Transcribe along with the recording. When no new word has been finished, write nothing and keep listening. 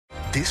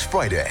This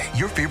Friday,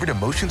 your favorite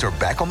emotions are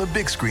back on the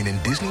big screen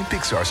in Disney and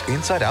Pixar's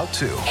Inside Out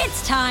 2.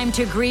 It's time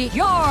to greet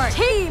your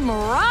Team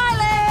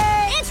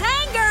Riley. It's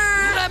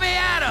anger. Let me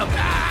at him.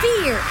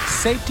 Fear.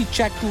 Safety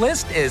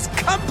checklist is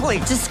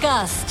complete.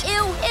 Disgust.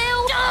 Ew.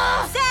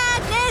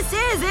 Sadness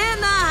is in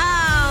the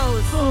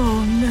house.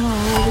 Oh, no.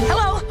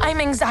 Hello, I'm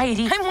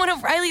anxiety. I'm one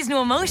of Riley's new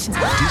emotions.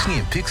 Disney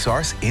and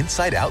Pixar's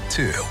Inside Out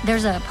 2.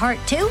 There's a part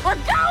 2? We're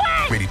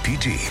going! Rated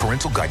PG.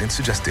 Parental guidance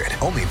suggested.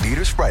 Only in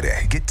theaters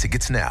Friday. Get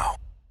tickets now.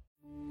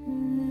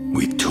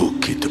 We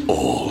took it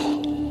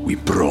all. We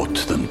brought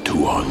them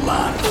to our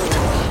land.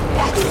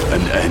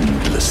 An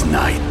endless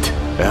night,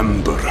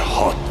 ember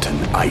hot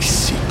and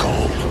icy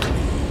cold.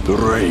 The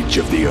rage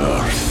of the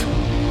earth.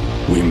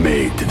 We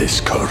made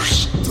this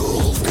curse.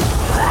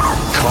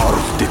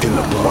 Carved it in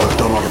the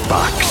blood on our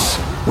backs.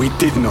 We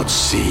did not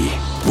see.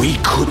 We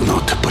could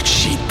not, but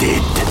she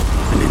did.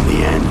 And in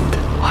the end...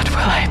 What will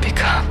I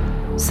become?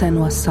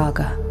 Senua's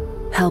Saga.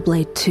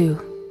 Hellblade 2.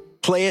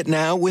 Play it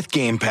now with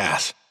Game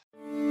Pass.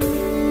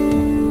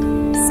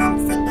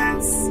 Something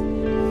else.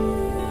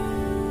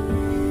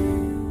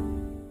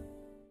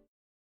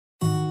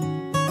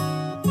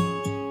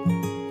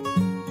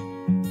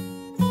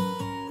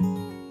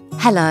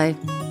 Hello,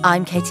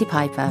 I'm Katie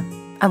Piper,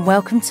 and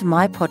welcome to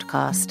my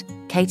podcast,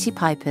 Katie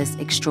Piper's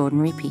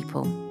Extraordinary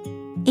People.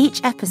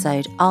 Each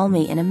episode, I'll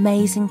meet an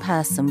amazing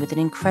person with an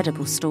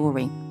incredible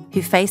story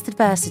who faced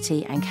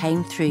adversity and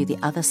came through the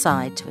other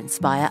side to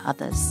inspire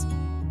others.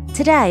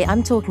 Today,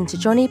 I'm talking to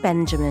Johnny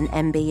Benjamin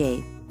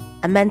MBE,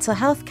 a mental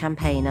health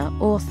campaigner,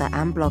 author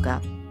and blogger.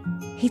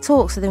 He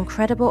talks with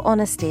incredible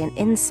honesty and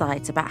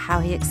insight about how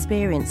he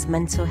experienced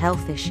mental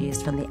health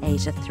issues from the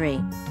age of 3.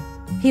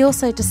 He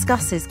also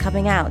discusses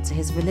coming out to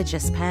his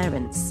religious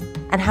parents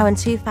and how in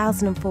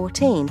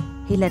 2014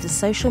 he led a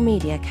social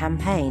media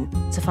campaign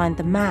to find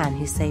the man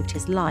who saved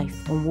his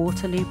life on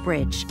Waterloo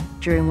Bridge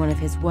during one of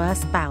his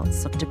worst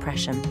bouts of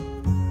depression.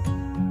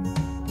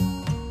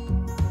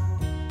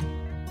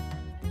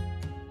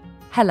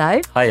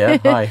 Hello. Hiya,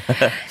 hi.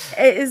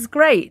 It is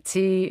great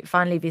to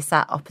finally be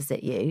sat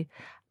opposite you.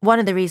 One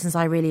of the reasons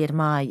I really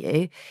admire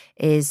you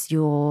is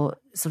you're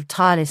sort of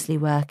tirelessly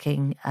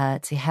working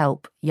to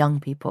help young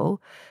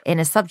people in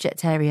a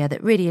subject area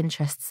that really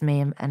interests me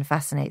and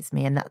fascinates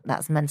me, and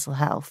that's mental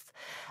health,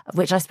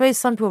 which I suppose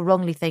some people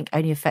wrongly think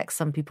only affects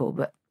some people,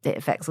 but it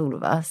affects all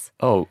of us.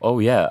 Oh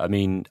yeah. I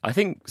mean, I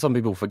think some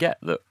people forget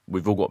that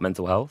we've all got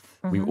mental health.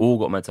 Mm-hmm. We've all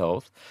got mental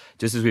health,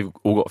 just as we've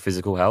all got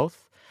physical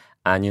health.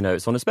 And, you know,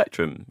 it's on a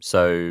spectrum.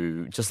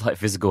 So just like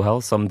physical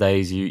health, some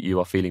days you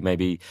are feeling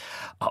maybe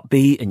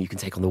upbeat and you can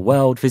take on the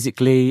world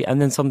physically.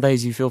 And then some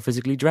days you feel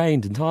physically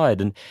drained and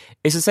tired. And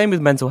it's the same with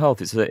mental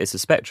health. It's a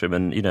spectrum.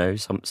 And, you know,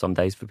 some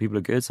days for people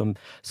are good.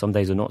 Some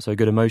days are not so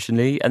good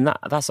emotionally. And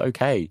that's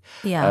okay.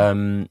 Yeah.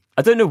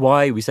 I don't know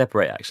why we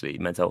separate, actually,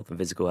 mental health and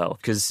physical health.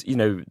 Because, you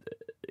know,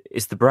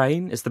 it's the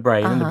brain.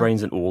 And the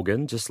brain's an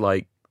organ, just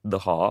like the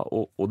heart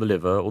or the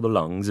liver or the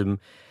lungs. And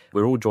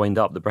we're all joined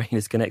up. The brain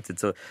is connected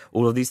to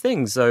all of these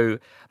things. So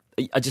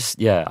I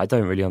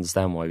don't really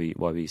understand why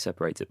we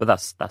separate it. But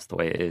that's the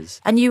way it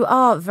is. And you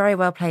are very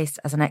well placed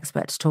as an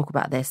expert to talk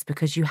about this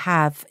because you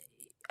have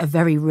a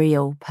very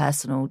real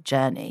personal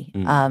journey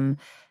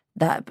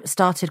that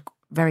started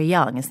very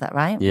young. Is that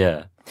right?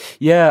 Yeah.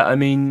 I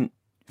mean,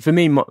 for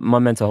me, my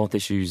mental health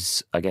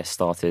issues, I guess,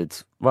 started,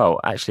 well,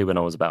 actually when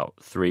I was about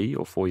 3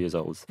 or 4 years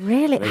old.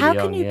 Really? Really How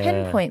young, can you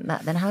pinpoint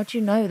that then? How do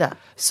you know that?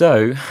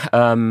 So,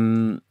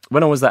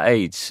 when I was that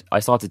age,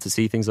 I started to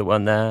see things that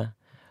weren't there.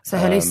 So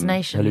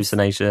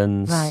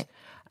hallucinations. Right.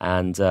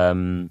 And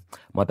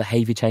my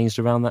behaviour changed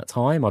around that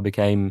time. I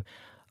became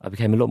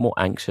a lot more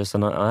anxious,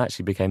 and I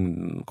actually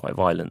became quite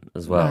violent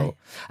as well. Right.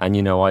 And,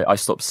 you know, I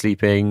stopped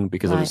sleeping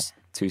because I was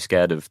too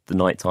scared of the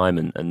nighttime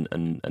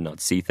and I'd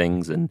see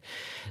things, and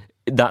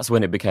that's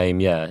when it became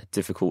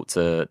difficult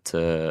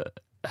to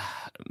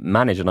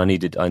manage, and I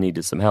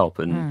needed some help,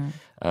 and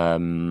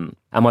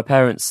my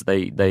parents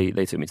they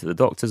took me to the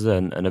doctors,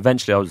 and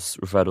eventually I was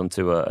referred on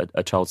to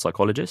a child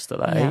psychologist at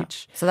that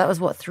age. So that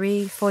was what,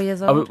 3-4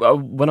 years old?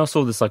 When I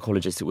saw the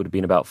psychologist, it would have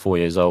been about 4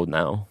 years old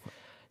now.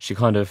 She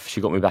got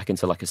me back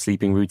into like a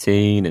sleeping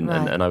routine,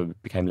 and I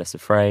became less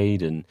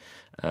afraid. And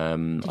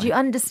did you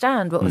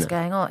understand what was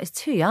going on? It's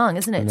too young,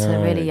 isn't it, to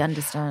really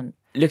understand?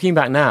 Looking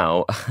back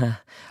now,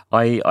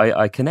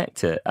 I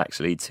connect it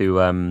actually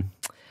to.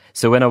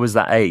 So when I was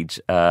that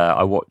age,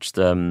 I watched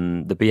the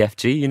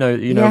BFG. You know,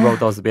 Roald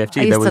Dahl's the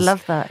BFG. I used to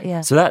love that.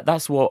 Yeah. So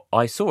that's what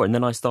I saw, and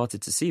then I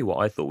started to see what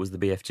I thought was the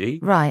BFG.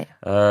 Right.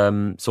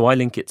 So I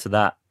link it to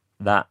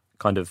that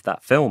kind of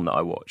that film that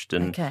I watched,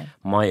 and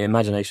my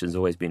imagination's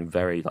always been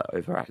very like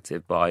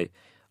overactive, but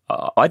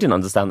I didn't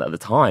understand that at the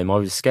time. I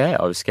was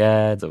scared. I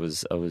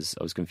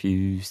was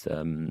confused.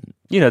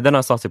 Then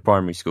I started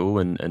primary school,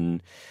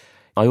 and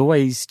I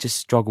always just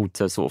struggled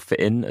to sort of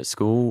fit in at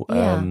school.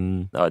 Yeah.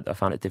 I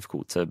found it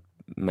difficult to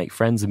make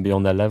friends and be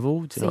on their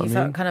level. Do you know what I mean?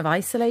 felt kind of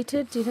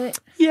isolated, do you think?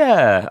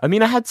 Yeah. I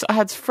mean, I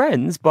had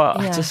friends, but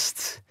I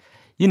just,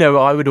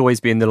 I would always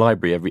be in the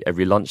library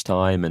every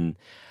lunchtime, and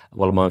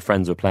while my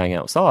friends were playing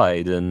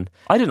outside, and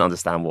I didn't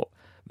understand what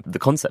the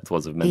concept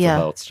was of mental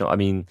health. Do you know what I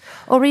mean?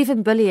 Or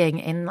even bullying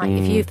in, like,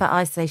 if you felt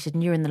isolated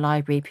and you're in the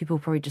library, people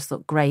probably just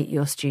thought, great,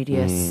 you're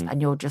studious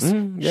and you're just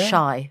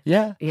shy.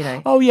 Yeah. You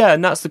know? Oh, yeah.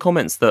 And that's the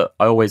comments that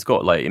I always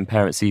got, like, in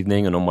Parents'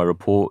 Evening and on my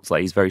reports.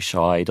 Like, he's very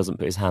shy. He doesn't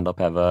put his hand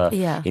up ever.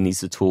 Yeah. He needs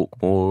to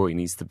talk more. He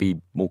needs to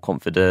be more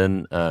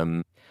confident.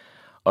 I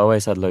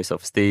always had low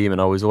self-esteem, and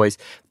I was always...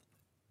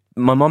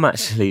 My mum,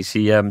 actually,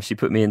 she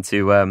put me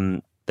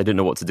into... They didn't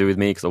know what to do with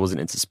me because I wasn't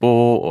into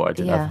sport or I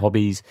didn't have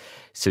hobbies.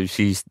 So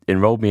she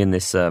enrolled me in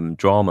this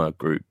drama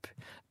group.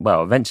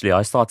 Well, eventually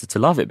I started to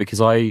love it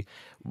because I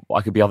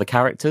could be other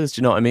characters.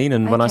 Do you know what I mean?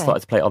 And when I started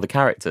to play other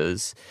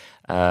characters,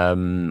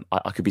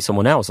 I could be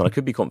someone else and I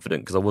could be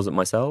confident because I wasn't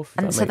myself.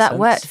 And so that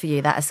worked for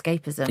you, that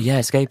escapism? Yeah,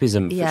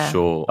 escapism for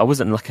sure. I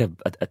wasn't like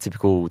a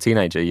typical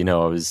teenager, you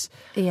know. I was...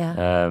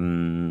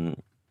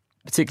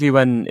 particularly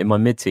when in my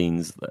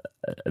mid-teens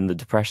and the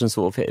depression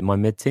sort of hit in my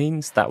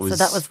mid-teens, So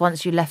that was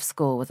once you left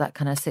school, was that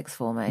kind of sixth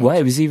form age? Well,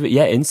 it was even,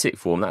 in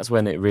sixth form, that's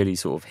when it really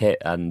sort of hit.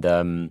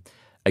 And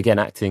again,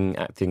 acting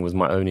was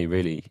my only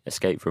really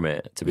escape from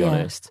it, to be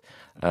honest.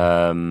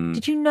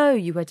 Did you know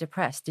you were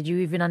depressed? Did you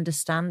even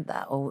understand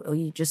that? Or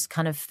you just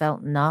kind of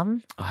felt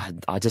numb? I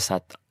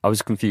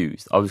was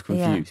confused.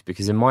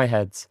 Because in my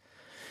head...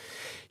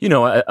 You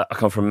know, I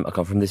come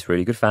from this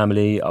really good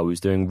family. I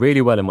was doing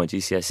really well in my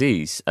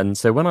GCSEs, and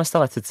so when I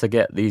started to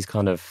get these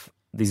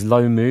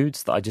low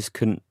moods that I just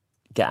couldn't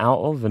get out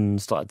of,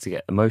 and started to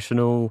get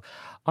emotional,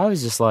 I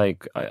was just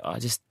like, I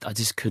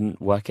just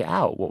couldn't work it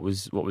out. What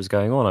was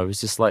going on? I was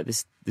just like,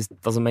 this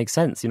doesn't make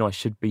sense. You know, I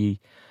should be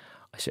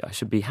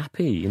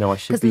happy. You know, I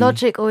should be... Because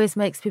logic always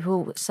makes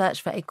people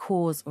search for a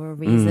cause or a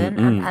reason,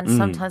 and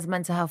sometimes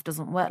mental health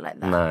doesn't work like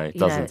that. No, it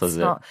doesn't, does it?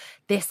 It's not,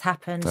 this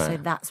happened, so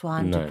that's why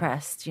I'm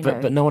depressed, you know.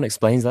 But no one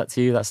explains that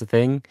to you, that's the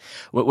thing.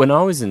 When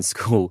I was in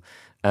school,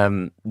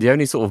 the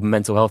only sort of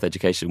mental health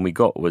education we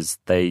got was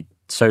they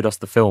showed us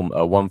the film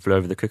One Flew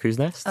Over the Cuckoo's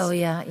Nest. Oh,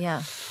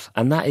 yeah.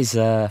 And that is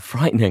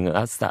frightening.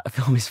 That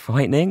film is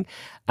frightening.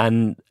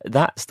 And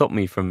that stopped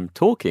me from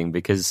talking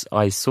because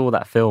I saw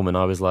that film and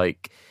I was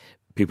like...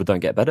 People don't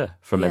get better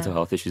from mental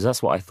health issues.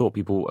 That's what I thought.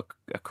 People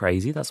are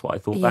crazy. That's what I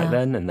thought back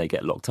then, and they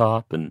get locked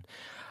up. And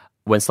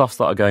when stuff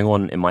started going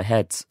on in my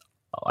head,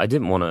 I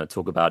didn't want to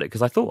talk about it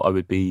because I thought I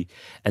would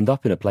end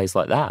up in a place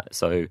like that.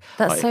 So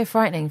that's so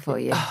frightening for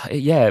you.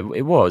 Yeah,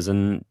 it was,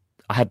 and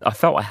I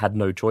felt I had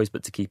no choice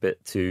but to keep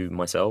it to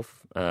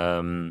myself.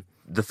 The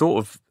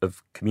thought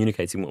of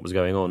communicating what was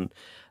going on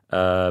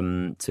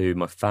to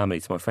my family,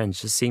 to my friends,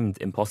 just seemed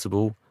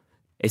impossible.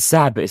 It's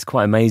sad, but it's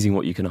quite amazing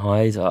what you can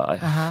hide.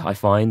 I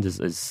find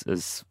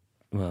as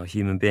well,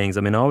 human beings. I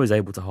mean, I was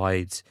able to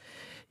hide,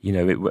 you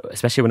know,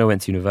 especially when I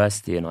went to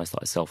university and I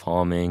started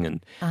self-harming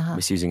and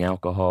misusing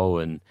alcohol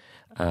and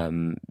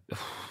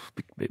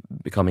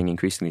becoming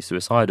increasingly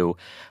suicidal.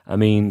 I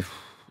mean,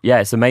 yeah,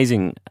 it's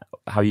amazing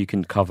how you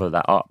can cover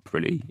that up.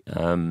 Really,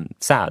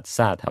 sad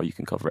how you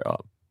can cover it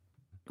up.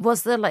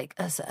 Was there like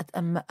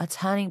a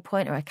turning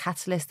point or a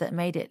catalyst that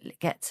made it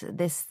get to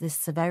this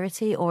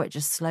severity, or it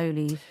just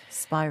slowly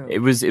spiraled? It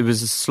was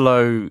a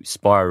slow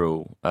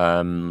spiral.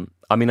 I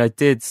mean, I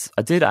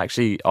did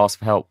actually ask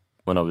for help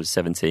when I was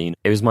 17.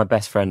 It was my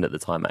best friend at the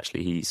time.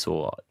 Actually, he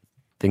saw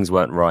things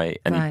weren't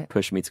right, and he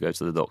pushed me to go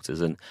to the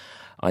doctors, and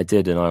I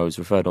did, and I was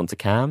referred on to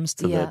CAMHS,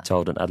 to the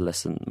Child and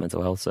Adolescent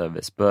Mental Health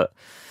Service, but.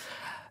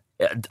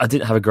 I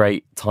didn't have a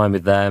great time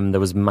with them. There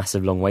was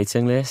massive long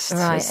waiting lists,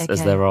 as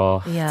there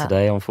are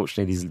today.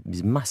 Unfortunately,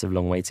 these massive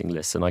long waiting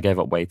lists, and I gave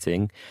up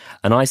waiting.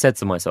 And I said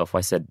to myself,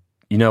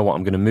 you know what,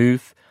 I'm going to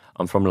move.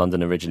 I'm from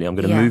London originally. I'm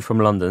going to move from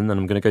London, and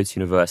I'm going to go to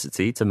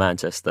university, to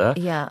Manchester,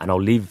 and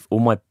I'll leave all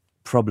my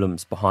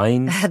problems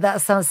behind.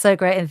 That sounds so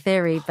great in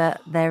theory, but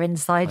they're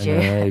inside you.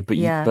 Know,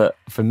 but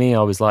for me,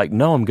 I was like,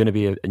 no, I'm going to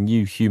be a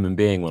new human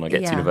being when I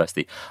get to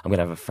university. I'm going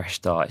to have a fresh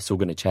start. It's all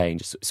going to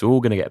change. It's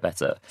all going to get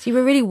better. So you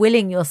were really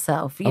willing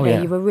yourself. You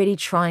know, you were really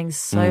trying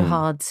so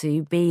hard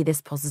to be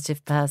this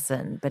positive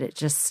person, but it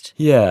just...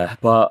 Yeah,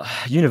 but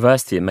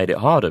university, it made it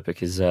harder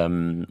because...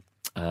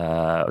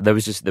 there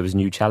was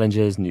new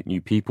challenges,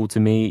 new people to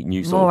meet,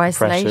 new sort of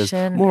pressures.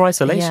 More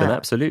isolation,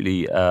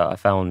 absolutely. I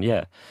found,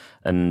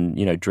 and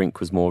you know, drink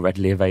was more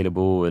readily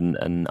available,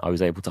 and I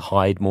was able to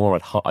hide more.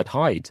 I'd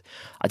hide.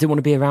 I didn't want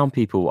to be around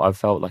people. I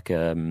felt like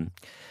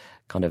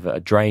kind of a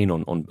drain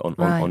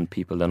on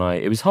people, and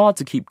it was hard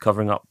to keep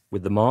covering up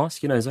with the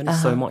mask. You know, there's only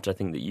so much I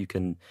think that you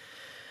can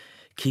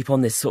keep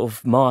on this sort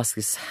of mask,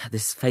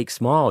 this fake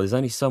smile. There's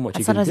only so much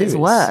you can do. Sometimes it's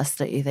worse,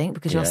 don't you think?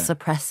 Because you're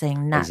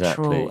suppressing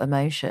natural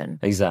emotion.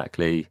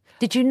 Exactly.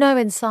 Did you know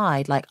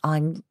inside, like,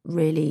 I'm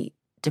really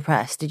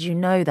depressed? Did you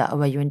know that, or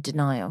were you in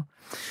denial?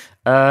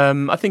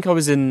 I think I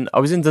was in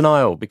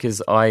denial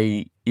because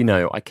I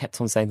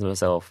kept on saying to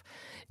myself,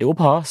 it will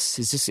pass.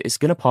 It's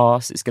going to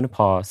pass. It's going to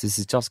pass. This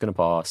is just going to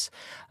pass.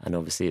 And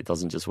obviously it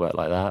doesn't just work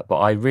like that. But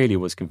I really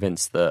was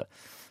convinced that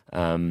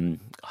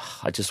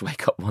I just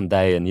wake up one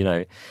day and, you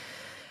know,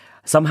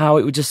 somehow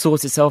it would just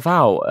sort itself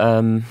out.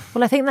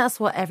 Well, I think that's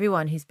what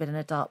everyone who's been in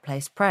a dark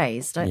place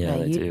prays, don't Yeah,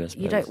 they? they do, I You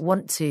suppose. don't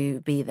want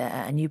to be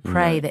there, and you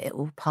pray that it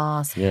will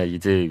pass. Yeah, you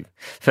do.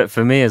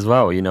 For me as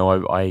well, you know,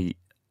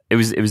 it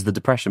was the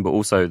depression, but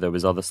also there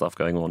was other stuff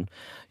going on.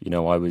 You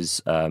know,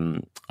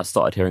 I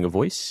started hearing a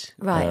voice,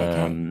 Right,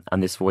 okay.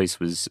 and this voice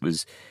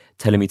was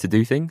telling me to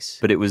do things,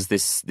 but it was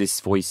this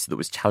voice that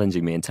was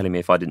challenging me and telling me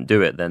if I didn't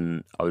do it,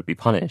 then I would be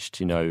punished.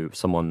 You know,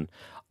 someone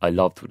I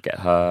loved would get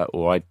hurt,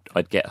 or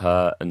I'd get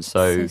hurt, and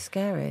So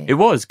scary. it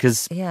was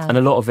because, Yeah. and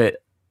a lot of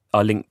it,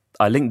 I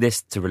linked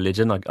this to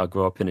religion. I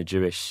grew up in a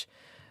Jewish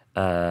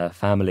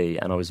family,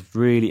 and I was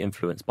really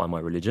influenced by my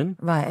religion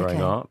Right,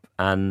 growing okay. up.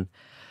 And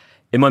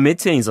in my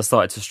mid-teens, I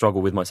started to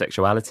struggle with my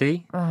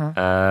sexuality. Uh-huh.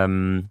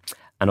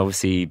 And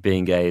obviously,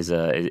 being gay is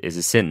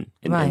a sin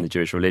in Right. the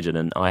Jewish religion,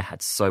 and I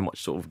had so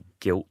much sort of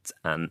guilt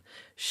and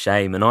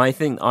shame. And I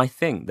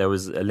think there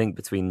was a link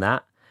between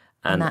that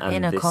And that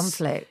inner this-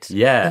 conflict.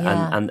 Yeah,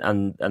 Yeah.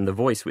 And the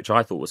voice, which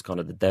I thought was kind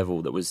of the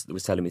devil that was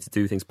telling me to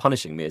do things,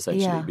 punishing me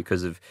essentially Yeah.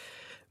 because of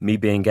me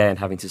being gay and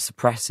having to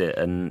suppress it.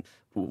 And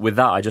with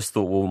that, I just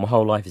thought, well, my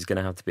whole life is going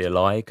to have to be a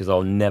lie because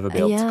I'll never be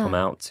able to Yeah. come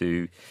out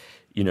to,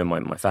 you know,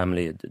 my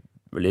family are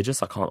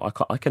religious. I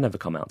can never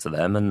come out to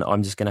them, and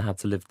I'm just going to have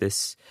to live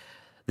this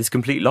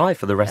complete life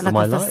for the rest of Like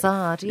my a life.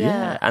 facade,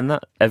 yeah. And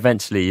that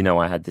eventually, you know,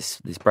 I had this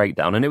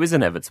breakdown, and it was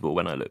inevitable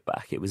when I look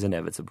back. It was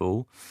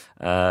inevitable.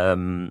 I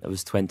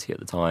was 20 at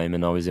the time,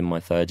 and I was in my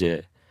third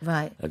year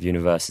Right. of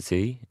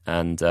university,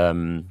 and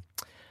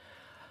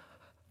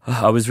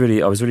I was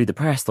really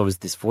depressed.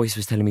 This voice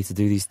was telling me to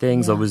do these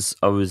things. Yeah.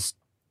 I was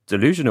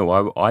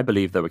delusional. I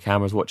believed there were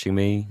cameras watching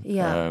me.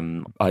 Yeah.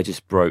 I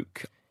just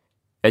broke.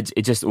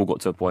 It just all got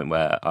to a point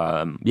where,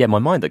 my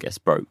mind, I guess,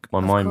 broke. My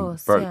mind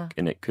course, broke, yeah.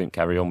 and it couldn't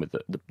carry on with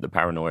the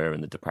paranoia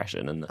and the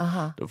depression and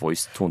the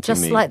voice taunting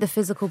Just me. like the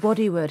physical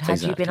body would, had you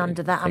Exactly, been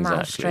under that amount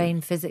of exactly. strain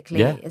physically,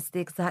 Yeah. it's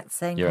the exact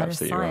same You're kind of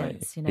absolutely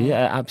science, right. you know?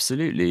 Yeah,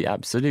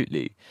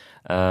 absolutely.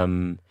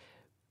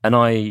 And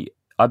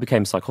I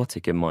became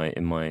psychotic in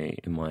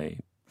my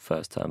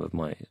first term of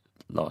my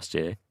last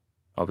year.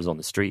 I was on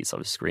the streets. I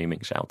was screaming,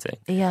 shouting.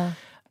 Yeah.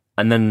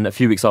 And then a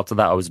few weeks after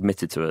that, I was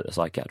admitted to a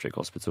psychiatric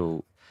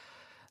hospital.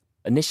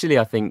 Initially,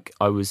 I think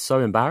I was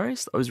so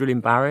embarrassed. I was really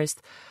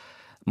embarrassed.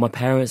 My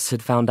parents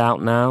had found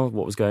out now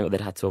what was going on.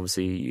 They'd had to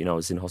obviously, you know, I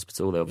was in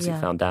hospital. They obviously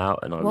Yeah. found out.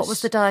 And What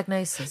was the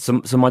diagnosis?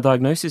 So my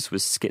diagnosis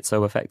was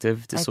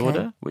schizoaffective disorder,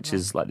 Okay. which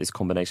is like this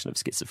combination of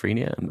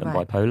schizophrenia and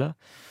Right. bipolar.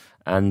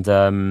 And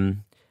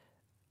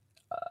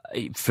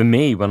for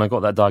me, when I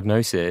got that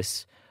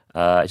diagnosis,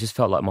 it just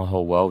felt like my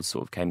whole world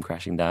sort of came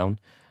crashing down.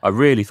 I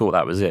really thought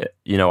that was it.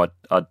 You know,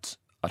 I'd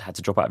had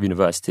to drop out of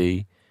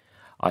university.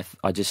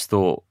 I just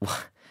thought,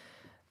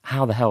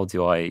 how the hell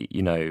do I,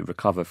 you know,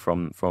 recover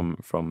from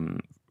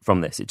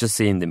this? It just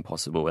seemed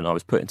impossible. And I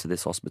was put into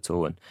this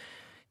hospital, and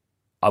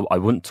I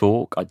wouldn't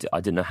talk. I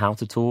didn't know how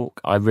to talk.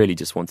 I really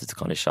just wanted to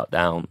kind of shut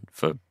down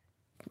for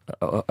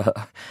a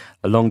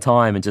long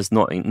time and just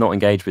not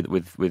engage with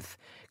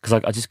because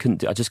I just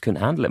couldn't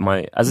handle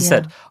it. As I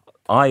said,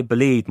 I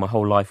believed my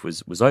whole life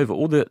was over.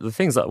 All the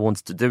things that I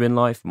wanted to do in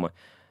life,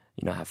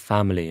 have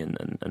family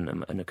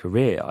and a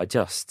career.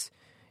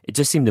 It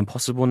just seemed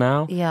impossible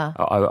now. Yeah.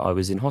 I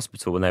was in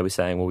hospital and they were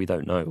saying, well, we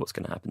don't know what's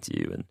going to happen to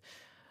you.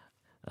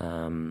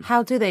 And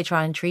How do they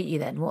try and treat you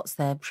then? What's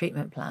their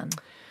treatment plan?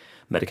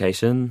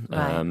 medication.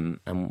 Right.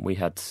 And we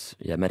had,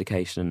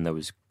 medication. There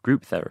was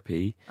group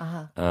therapy.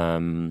 Uh-huh.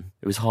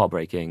 It was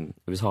heartbreaking.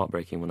 It was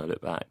heartbreaking when I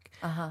look back.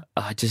 Uh-huh.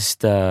 I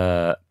just,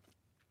 I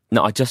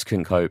just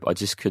couldn't cope. I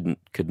just couldn't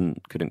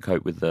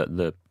cope with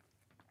the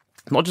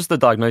not just the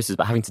diagnosis,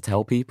 but having to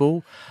tell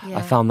people. Yeah.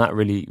 I found that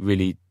really,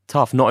 really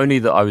tough. Not only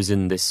that I was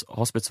in this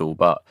hospital,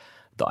 but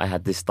that I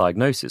had this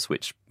diagnosis,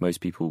 which most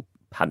people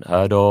hadn't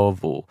heard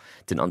of or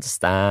didn't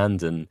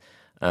understand, and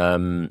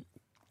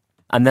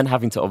then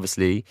having to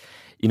obviously,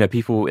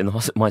 people in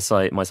my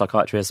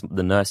psychiatrist,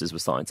 the nurses were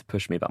starting to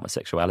push me about my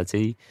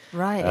sexuality.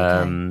 Right.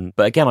 Okay.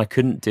 But again, I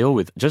couldn't deal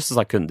with, just as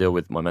I couldn't deal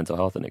with my mental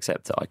health and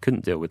accept it, I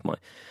couldn't deal with my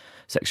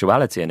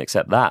sexuality and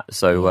accept that.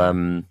 So,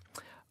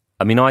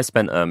 I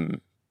spent,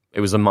 it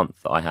was a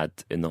month that I had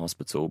in the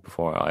hospital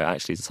before I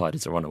actually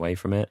decided to run away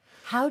from it.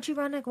 How'd you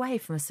run away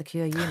from a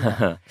secure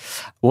unit?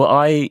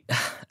 Well,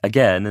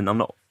 again, and I'm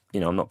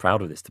not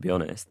proud of this, to be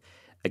honest.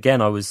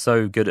 Again, I was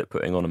so good at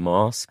putting on a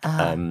mask.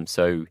 Uh-huh.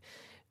 So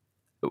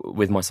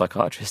with my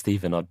psychiatrist,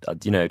 even,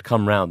 I'd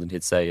come round and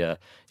he'd say,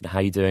 how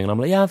you doing? And I'm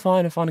like, yeah, I'm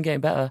fine, I'm getting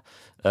better.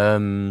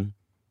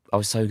 I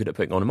was so good at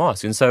putting on a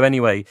mask. And so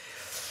anyway,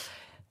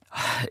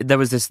 it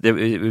was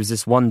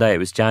this one day, it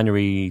was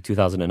January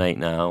 2008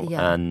 now.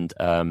 Yeah. And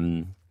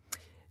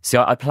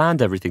I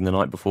planned everything the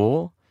night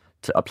before.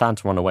 I planned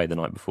to run away the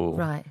night before.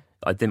 Right.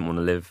 I didn't want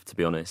to live, to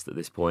be honest, at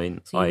this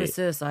point. So you were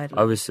suicidal.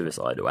 I was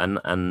suicidal,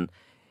 and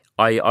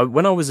I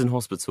when I was in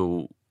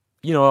hospital,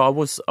 I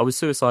was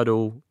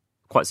suicidal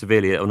quite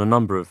severely on a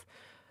number of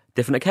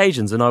different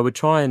occasions, and I would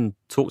try and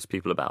talk to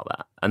people about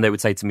that, and they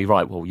would say to me,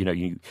 right, well, we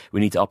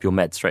need to up your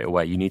meds straight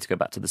away, you need to go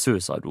back to the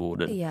suicide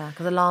ward. And yeah,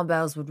 because alarm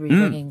bells would be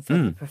ringing for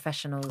the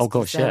professionals. Oh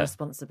gosh, their yeah.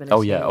 responsibility.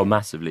 Oh yeah,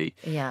 massively.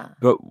 Yeah.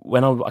 But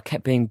when I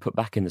kept being put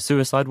back in the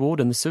suicide ward,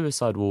 and the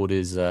suicide ward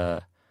is,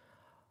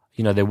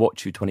 they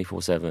watch you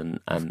 24/7,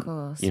 and of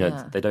course,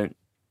 they don't.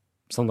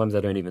 Sometimes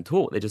they don't even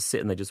talk; they just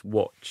sit and they just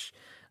watch.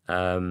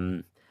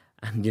 And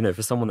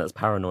for someone that's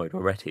paranoid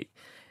already.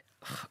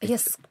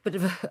 Yes, bit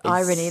of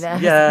irony there.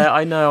 Yeah,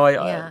 I know.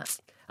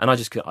 And I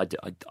just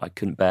I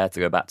couldn't bear to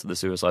go back to the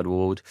suicide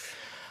ward.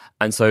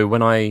 And so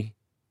when I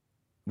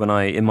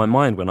in my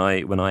mind when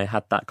I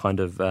had that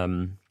kind of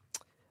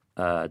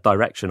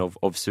direction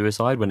of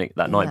suicide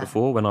that night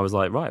before, when I was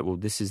like, right, well,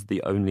 this is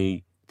the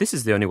only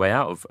way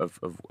out of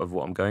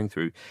what I'm going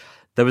through.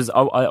 I was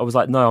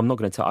like, no, I'm not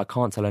going to tell. I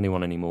can't tell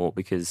anyone anymore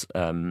because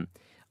I'm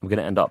going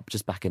to end up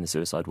just back in the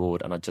suicide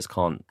ward, and I just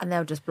can't. And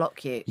they'll just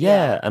block you.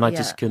 Yeah, and I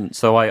just couldn't.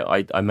 So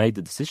I made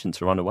the decision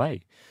to run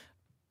away.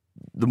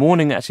 It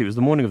was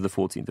the morning of the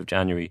 14th of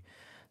January,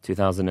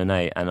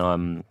 2008,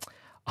 and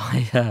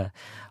I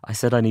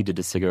said I needed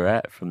a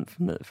cigarette from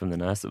the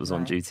nurse that was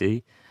on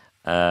duty,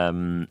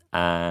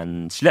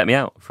 and she let me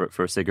out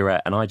for a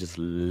cigarette, and I just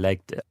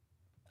legged it.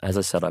 As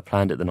I said, I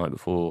planned it the night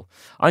before.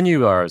 I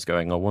knew where I was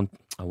going. I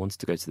wanted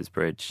to go to this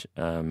bridge.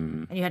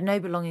 And you had no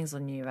belongings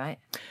on you, right?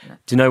 No.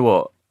 Do you know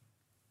what?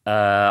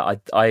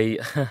 I'd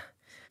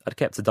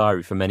kept a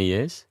diary for many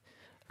years,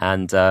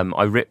 and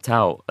I ripped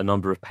out a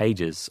number of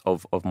pages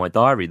of my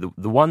diary.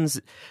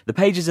 The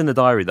pages in the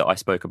diary that I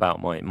spoke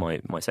about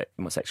my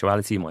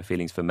sexuality, my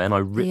feelings for men. I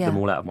ripped them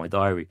all out of my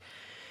diary.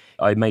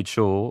 I made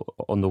sure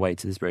on the way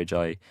to this bridge,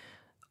 I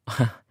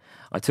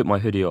took my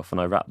hoodie off and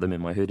I wrapped them in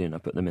my hoodie and I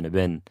put them in a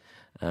bin.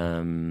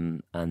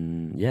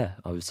 And yeah,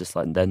 I was just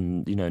like,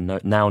 then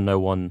now no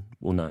one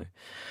will know.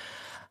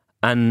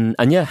 And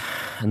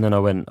then I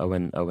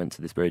went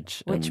to this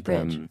bridge. Which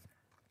bridge?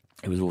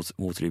 It was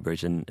Waterloo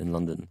Bridge in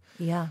London.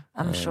 Yeah,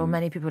 I'm sure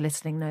many people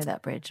listening know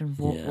that bridge and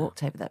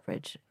walked over that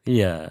bridge.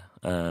 Yeah.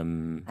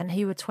 And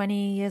you were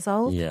 20 years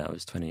old? Yeah, I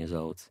was 20 years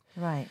old.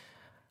 Right.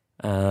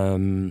 I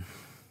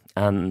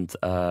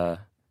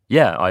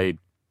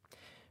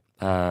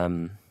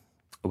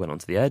went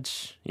onto the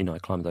edge. I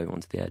climbed over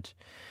onto the edge.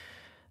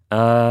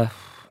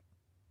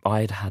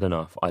 I'd had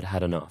enough. I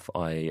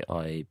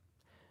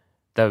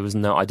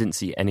didn't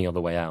see any other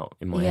way out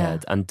in my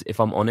head. And if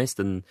I'm honest,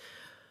 and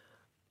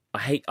I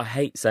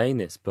hate saying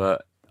this,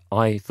 but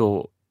I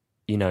thought,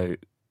 it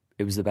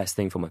was the best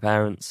thing for my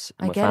parents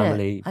and my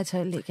family. I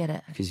totally get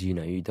it. Because,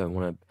 you don't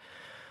want to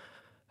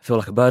feel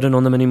like a burden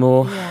on them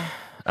anymore. Yeah.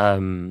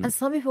 And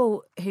some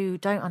people who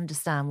don't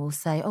understand will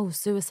say, oh,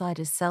 suicide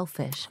is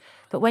selfish.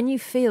 But when you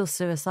feel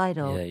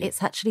suicidal,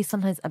 it's actually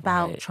sometimes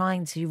about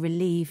trying to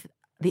relieve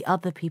the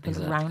other people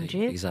around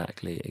you.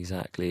 Exactly.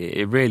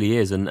 It really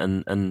is.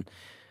 And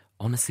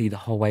honestly, the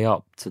whole way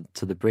up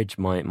to the bridge,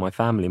 my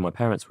family, my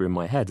parents were in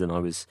my head, and I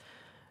was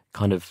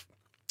kind of,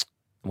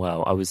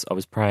 I was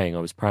praying,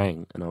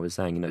 and I was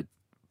saying,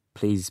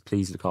 please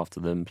look after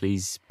them,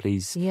 please,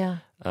 protect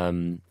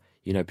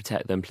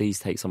them, please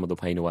take some of the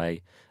pain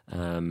away.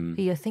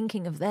 You're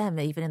thinking of them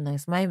even in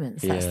those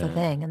moments. That's the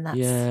thing, and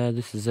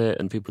this is it.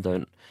 And people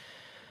don't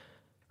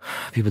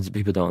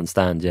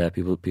understand. Yeah,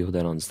 people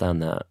don't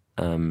understand that.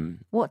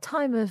 What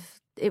time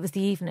of it was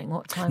the evening?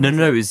 What time?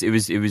 No.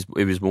 It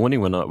was morning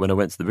when I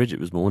went to the bridge.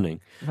 It was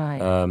morning. Right.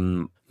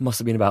 Must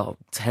have been about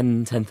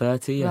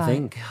 10:30, I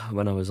think,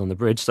 when I was on the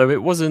bridge. So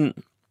it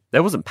wasn't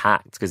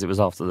packed because it was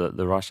after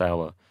the rush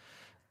hour.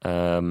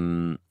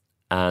 And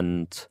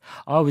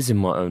I was in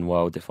my own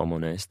world, if I'm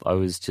honest. I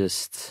was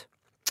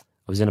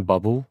in a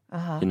bubble,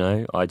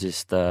 I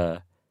just,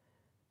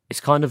 it's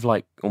kind of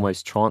like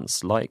almost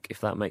trance-like,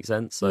 if that makes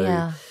sense. So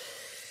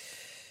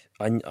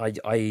I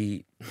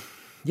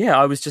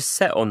was just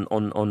set on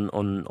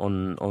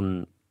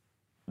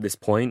this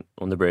point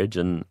on the bridge,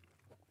 and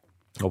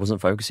I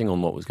wasn't focusing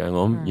on what was going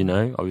on,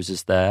 I was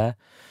just there,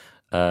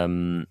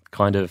 kind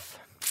of,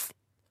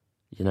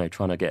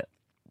 trying to get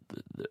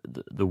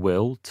the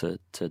will to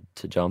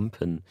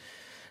jump and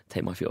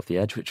take my feet off the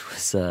edge, which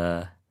was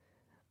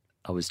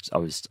I was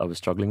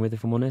struggling with,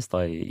 if I'm honest.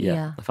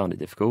 I found it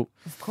difficult.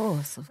 Of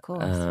course.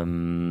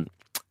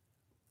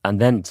 And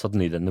then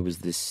suddenly, there was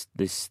this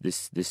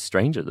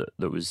stranger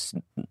that was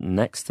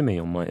next to me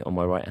on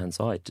my right hand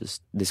side.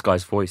 Just this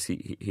guy's voice.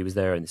 He was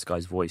there, and this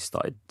guy's voice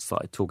started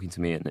talking to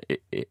me, and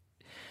it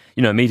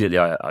immediately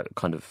I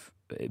kind of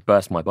it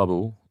burst my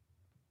bubble.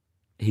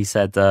 He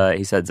said, "Hi,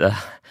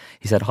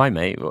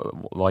 mate.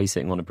 Why are you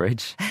sitting on a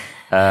bridge?"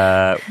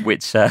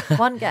 Which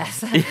one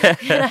guess.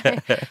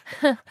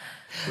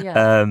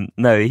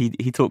 No,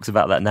 he talks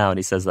about that now, and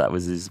he says that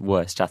was his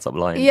worst chat up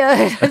line.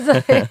 Yeah.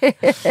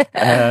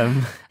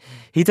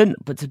 He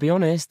didn't. But to be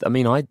honest, I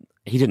mean,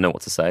 he didn't know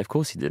what to say. Of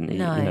course, he didn't.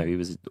 No. He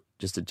was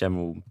just a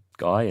general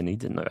guy, and he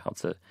didn't know how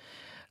to.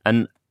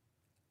 And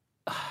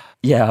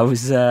yeah, I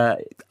was, and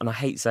I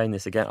hate saying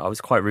this again. I was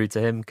quite rude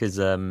to him because.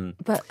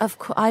 But of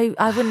course,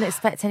 I wouldn't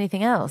expect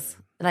anything else.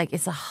 Like,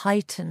 it's a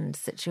heightened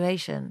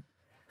situation.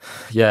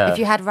 Yeah. If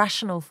you had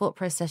rational thought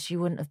process, you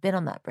wouldn't have been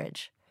on that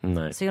bridge.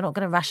 No. So you're not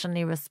going to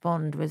rationally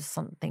respond with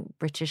something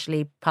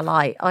Britishly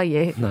polite, are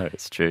you? No,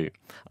 it's true.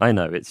 I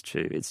know it's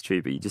true. It's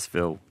true, but you just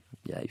feel,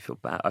 you feel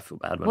bad. I feel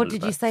bad. What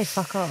did you say?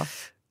 Fuck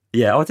off.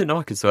 Yeah, I didn't know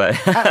I could swear.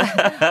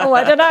 Oh,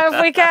 I don't know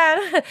if we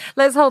can.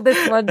 Let's hold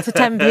this one to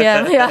 10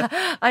 p.m. Yeah,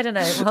 I don't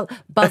know. Well,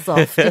 buzz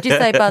off. Did you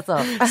say buzz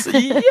off?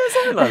 Yeah,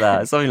 something like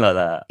that. Something like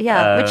that.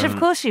 Yeah, which of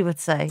course you would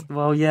say.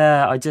 Well,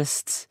 yeah, I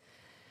just,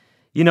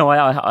 you know,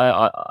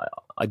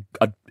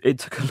 it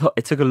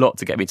took a lot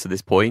to get me to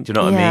this point. Do you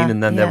know what I mean?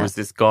 And then there was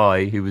this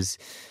guy who was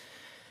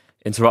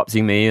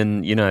interrupting me,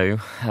 and you know,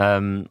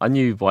 I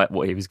knew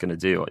what he was going to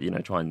do. You know,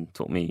 try and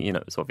talk me. You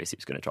know, it's obvious he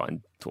was going to try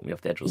and talk me off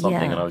the edge or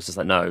something. Yeah. And I was just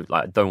like, no,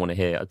 like I don't want to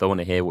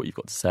hear what you've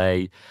got to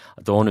say.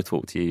 I don't want to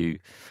talk to you.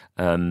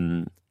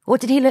 What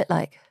did he look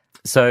like?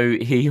 So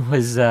he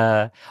was.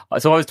 So I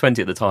was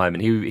 20 at the time,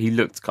 and he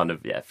looked kind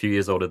of a few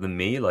years older than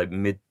me, like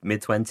mid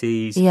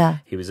 20s. Yeah.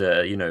 He was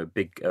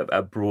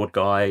a broad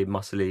guy,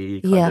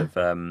 muscly,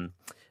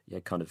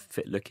 kind of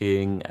fit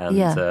looking,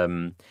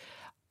 and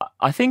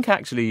I think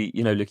actually,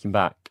 you know, looking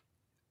back,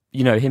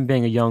 you know, him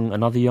being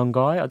another young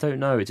guy, I don't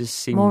know, it just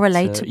seemed more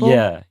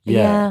relatable.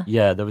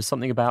 Yeah. There was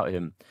something about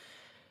him,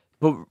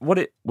 but what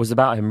it was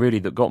about him really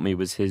that got me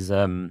was his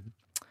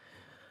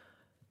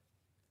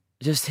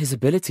just his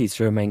ability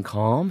to remain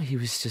calm. He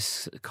was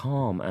just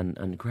calm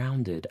and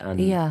grounded,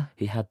 and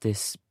he had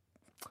this.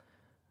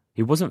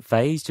 He wasn't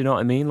phased. You know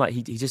what I mean? Like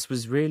he just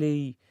was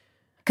really.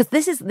 Because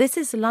this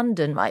is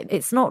London, right?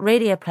 It's not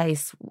really a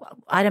place.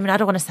 I don't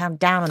want to sound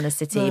down on the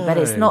city, but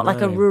it's not like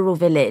a rural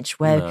village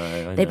where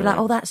they'd be like,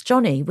 "Oh, that's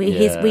Johnny. We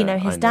know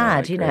his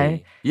dad." You know?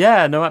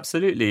 Yeah, no,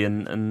 absolutely.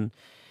 And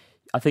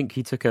I think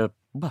he took it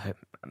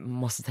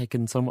must have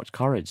taken so much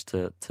courage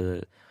to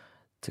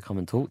come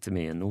and talk to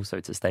me, and also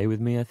to stay with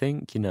me. I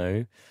think, you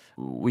know,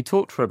 we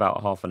talked for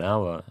about half an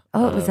hour.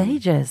 Oh, it was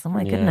ages. Oh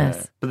my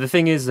goodness! But the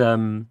thing is,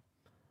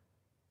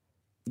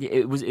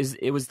 it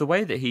was the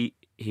way that he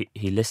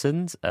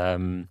listened.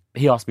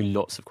 He asked me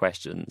lots of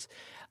questions,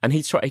 and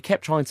he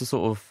kept trying to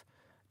sort of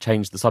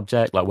change the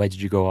subject, like where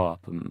did you grow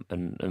up and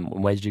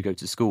where did you go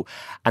to school?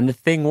 And the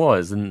thing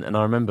was, and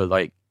I remember,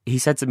 like, he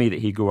said to me that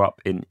he grew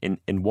up in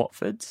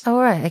Watford. Oh,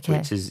 right, okay.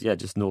 Which is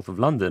just north of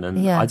London.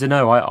 And I don't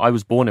know, I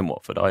was born in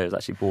Watford. I was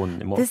actually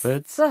born in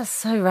Watford. That's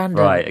so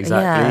random. Right,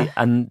 exactly. Yeah.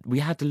 And we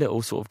had a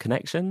little sort of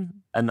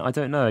connection. And I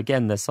don't know,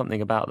 again, there's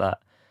something about that.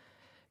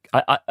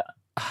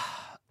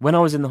 When I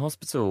was in the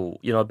hospital,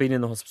 you know, I'd been in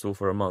the hospital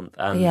for a month,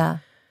 and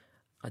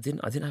I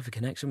didn't have a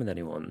connection with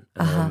anyone.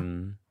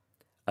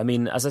 I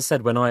mean, as I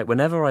said,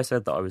 whenever I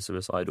said that I was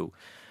suicidal,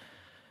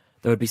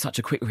 there would be such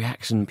a quick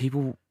reaction.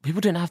 People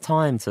didn't have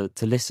time to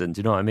listen. Do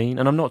you know what I mean?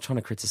 And I'm not trying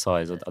to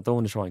criticize. I don't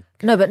want to try and...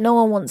 No, but no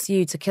one wants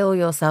you to kill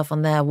yourself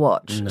on their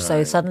watch. No.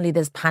 So suddenly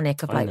there's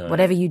panic of like,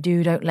 whatever you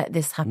do, don't let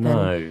this happen.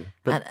 No,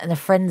 but and a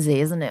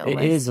frenzy, isn't it?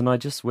 Almost? It is, and I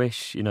just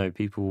wish, you know,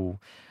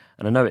 people...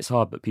 And I know it's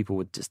hard, but people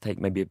would just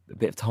take maybe a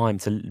bit of time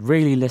to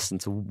really listen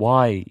to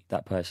why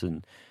that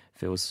person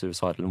feels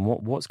suicidal and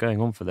what's going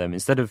on for them,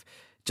 instead of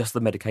just the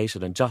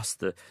medication and just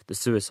the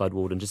suicide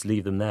ward, and just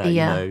leave them there,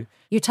 you know.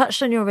 You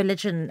touched on your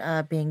religion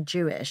being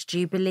Jewish. Do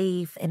you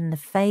believe in the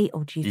fate,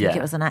 or do you think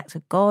it was an act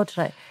of God?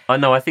 Like, I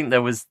know, I think it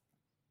was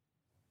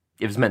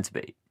meant to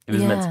be. It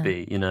was meant to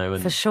be, you know.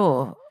 And for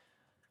sure.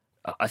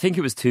 I think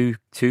it was two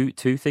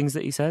things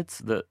that he said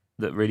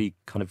that really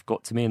kind of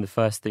got to me. And the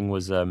first thing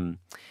was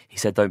he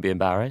said, "Don't be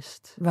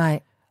embarrassed."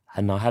 Right.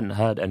 And I hadn't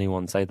heard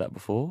anyone say that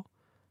before.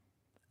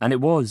 And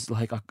it was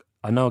like,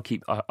 I know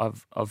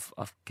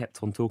I've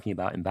kept on talking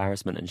about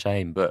embarrassment and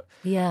shame, but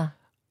that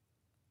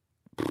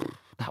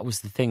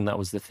was the thing. That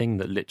was the thing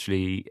that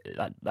literally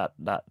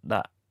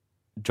that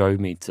drove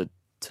me to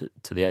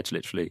the edge,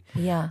 literally.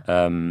 Yeah.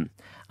 And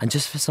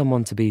just for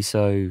someone to be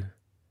so,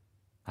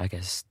 I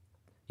guess,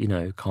 you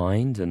know,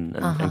 kind and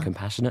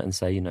compassionate, and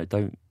say, you know,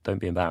 don't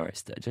be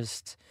embarrassed. It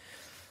just,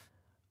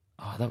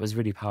 that was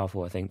really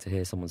powerful, I think, to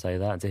hear someone say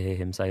that, and to hear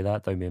him say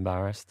that, don't be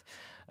embarrassed.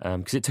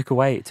 Because it took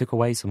away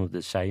some of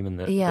the shame and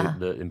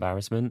the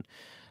embarrassment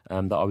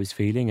that I was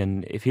feeling.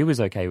 And if he was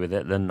okay with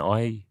it, then do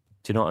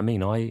you know what I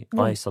mean?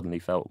 I suddenly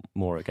felt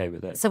more okay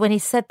with it. So when he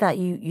said that,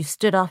 you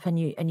stood up and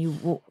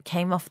you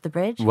came off the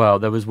bridge? Well,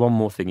 there was one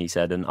more thing he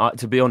said, and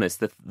to be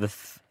honest,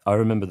 I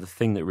remember the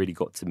thing that really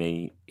got to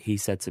me. He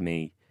said to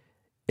me,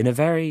 in a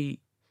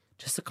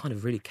kind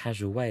of really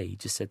casual way, he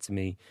just said to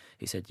me,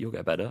 he said, "You'll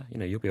get better, you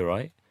know, you'll be all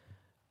right."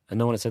 And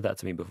no one had said that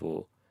to me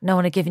before. No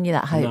one had given you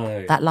that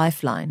hope, that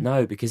lifeline?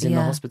 No, because in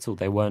the hospital,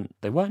 they weren't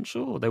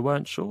sure. They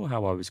weren't sure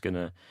how I was going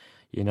to,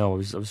 you know, I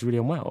was really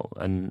unwell,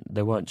 and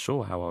they weren't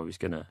sure how I was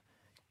going to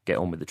get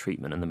on with the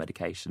treatment and the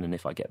medication and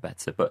if I get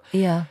better. But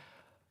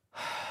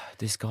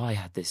this guy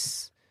had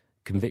this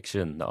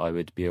conviction that I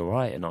would be all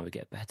right and I would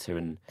get better.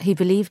 And he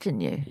believed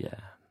in you? Yeah.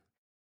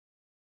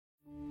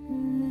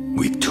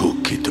 We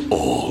took it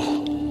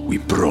all. We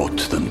brought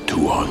them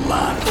to our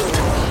land.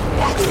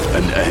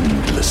 An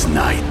endless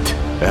night,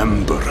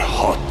 ember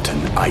hot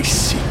and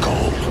icy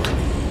cold.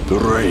 The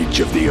rage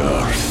of the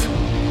earth.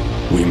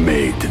 We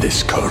made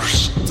this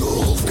curse.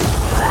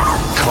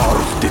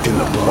 carved it in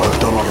the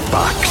blood on our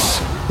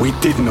backs. We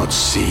did not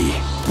see.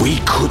 We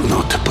could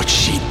not, but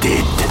she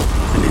did.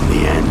 And in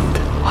the end...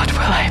 What will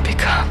I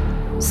become?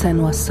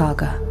 Senua's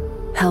Saga.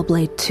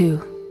 Hellblade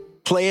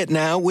 2. Play it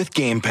now with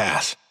Game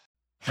Pass.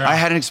 I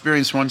had an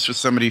experience once with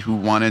somebody who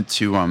wanted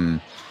to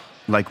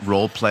like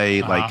role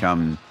play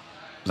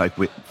like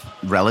with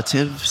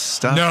relative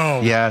stuff.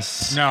 No.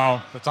 Yes.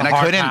 No. That's a and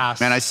hard I couldn't.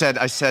 pass. And I said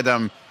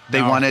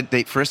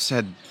they first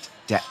said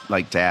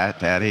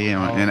daddy,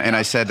 and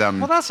I said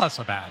well, that's not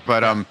so bad.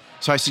 But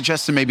so I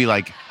suggested maybe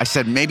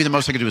the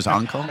most I could do is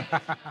uncle.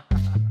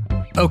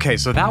 Okay,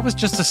 so that was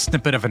just a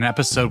snippet of an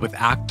episode with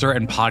actor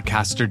and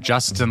podcaster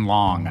Justin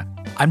Long.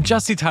 I'm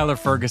Jesse Tyler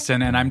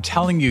Ferguson, and I'm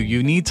telling you,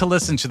 you need to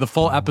listen to the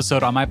full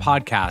episode on my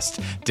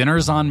podcast,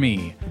 Dinner's on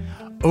Me.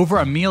 Over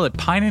a meal at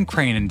Pine and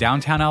Crane in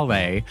downtown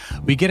LA,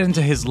 we get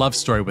into his love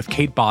story with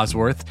Kate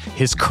Bosworth,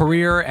 his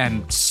career,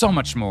 and so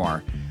much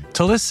more.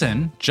 To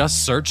listen,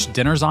 just search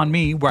Dinner's on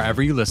Me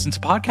wherever you listen to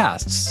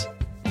podcasts.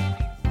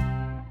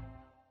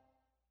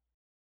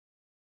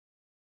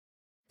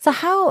 So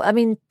how,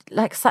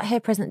 like sat here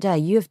present day,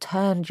 you have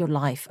turned your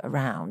life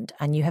around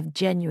and you have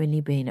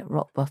genuinely been at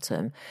rock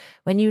bottom.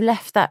 When you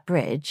left that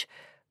bridge,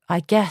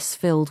 I guess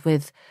filled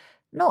with,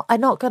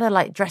 I'm not going to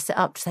like dress it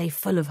up to say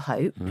full of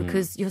hope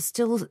because you're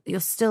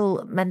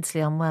still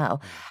mentally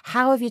unwell.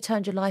 How have you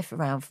turned your life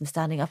around from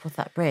standing up off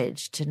that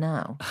bridge to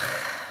now?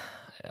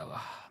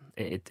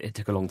 It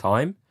took a long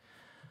time.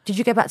 Did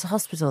you go back to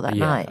hospital that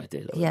night? I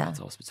did. I went back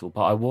to hospital,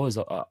 but I was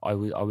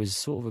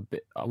sort of a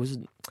bit.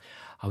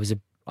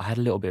 I had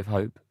a little bit of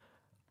hope.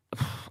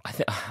 I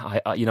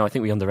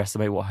think we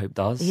underestimate what hope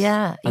does.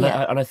 Yeah, and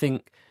I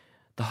think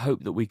the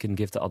hope that we can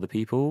give to other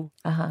people.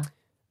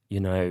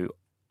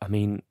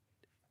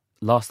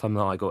 Last time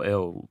that I got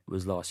ill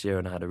was last year,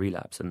 and I had a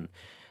relapse. And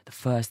the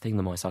first thing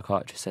that my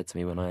psychiatrist said to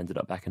me when I ended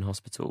up back in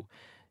hospital,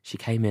 she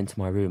came into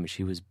my room and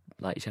she was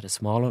like, she had a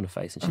smile on her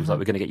face, and she was like,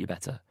 "We're going to get you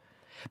better."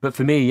 But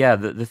for me,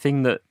 the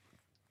thing that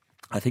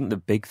I think the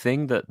big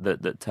thing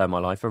that turned my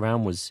life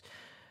around was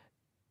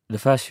the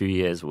first few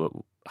years were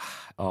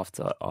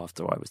after I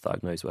was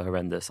diagnosed were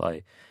horrendous.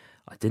 I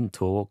didn't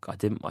talk. I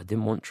didn't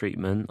want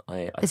treatment.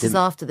 This is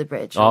after the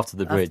bridge. After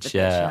the bridge,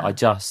 yeah.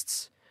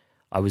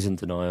 I was in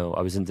denial.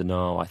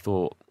 I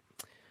thought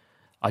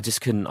I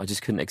just couldn't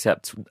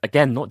accept,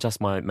 again, not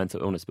just my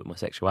mental illness but my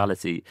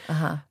sexuality.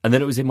 And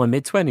then it was in my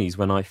mid-20s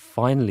when I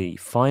finally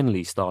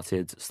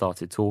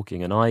started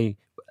talking. And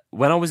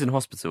when I was in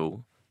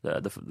hospital,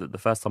 the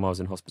first time I was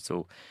in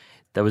hospital,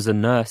 there was a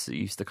nurse that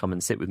used to come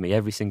and sit with me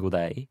every single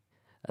day.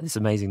 This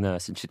amazing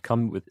nurse, and she'd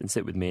come and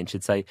sit with me, and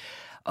she'd say,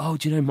 "Oh,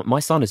 do you know, my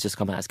son has just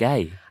come out as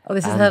gay." Oh,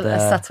 this is a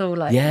subtle,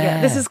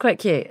 this is quite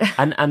cute.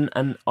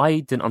 and I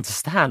didn't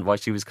understand why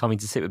she was coming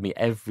to sit with me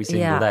every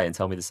single day and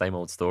tell me the same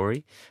old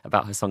story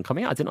about her son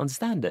coming out. I didn't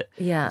understand it.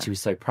 Yeah. And she was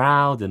so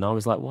proud, and I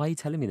was like, "Why are you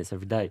telling me this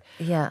every day?"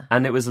 Yeah.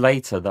 And it was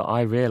later that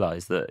I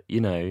realised that,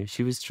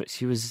 she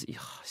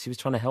was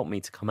trying to help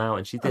me to come out,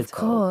 and she did. Of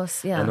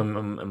course, yeah. And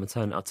I'm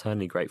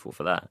eternally grateful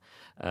for that.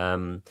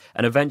 And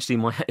eventually,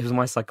 it was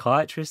my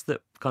psychiatrist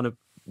that kind of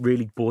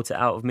really brought it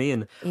out of me.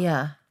 And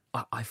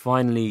I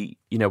finally,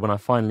 when I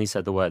finally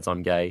said the words,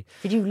 "I'm gay."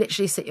 Did you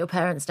literally sit your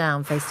parents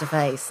down face to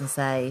face and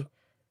say?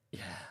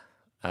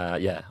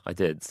 Yeah, I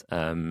did.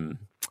 And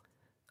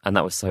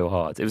that was so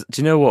hard. It was.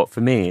 Do you know what?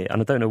 For me,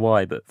 and I don't know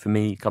why, but for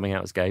me, coming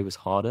out as gay was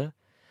harder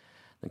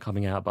than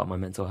coming out about my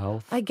mental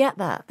health. I get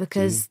that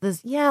because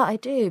I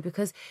do,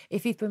 because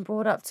if you've been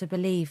brought up to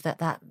believe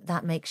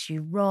that makes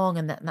you wrong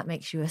and that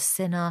makes you a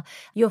sinner,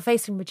 you're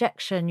facing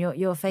rejection,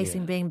 you're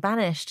facing being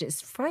banished.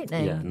 It's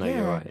frightening. Yeah, no,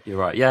 you're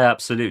right. Yeah,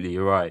 absolutely,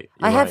 you're right.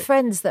 I have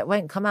friends that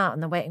won't come out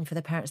and they're waiting for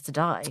their parents to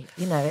die.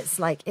 It's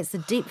like, it's a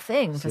deep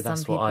thing for some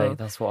people.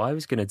 That's what I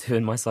was going to do,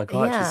 and my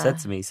psychiatrist said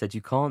to me, he said,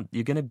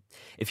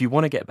 if you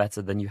want to get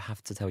better, then you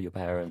have to tell your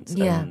parents.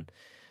 Yeah.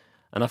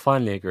 And I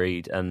finally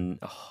agreed, and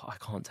I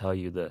can't tell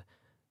you the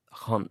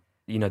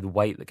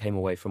weight that came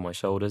away from my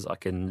shoulders. I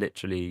can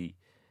literally...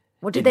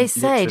 What did they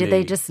say? Did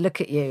they just look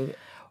at you?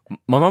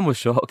 My mum was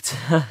shocked.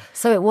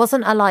 So it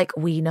wasn't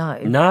we know?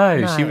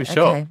 No, she was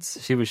shocked.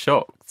 She was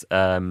shocked.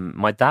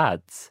 My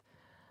dad...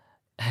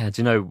 Do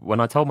you know, when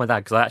I told my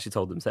dad, because I actually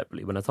told them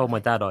separately, when I told my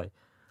dad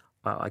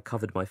I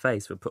covered my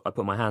face, I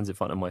put my hands in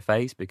front of my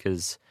face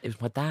because it was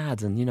my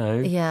dad, and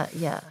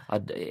Yeah.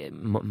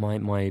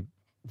 My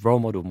role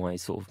model, my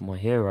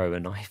hero,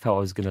 and I felt I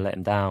was going to let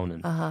him down.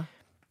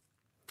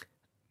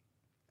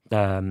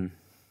 And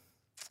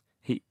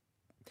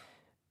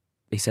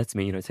he said to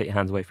me, take your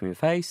hands away from your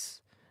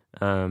face,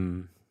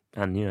 and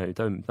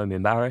don't be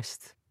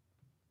embarrassed.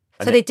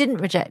 So they didn't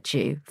reject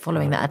you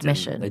following that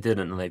admission? They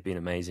didn't, and they've been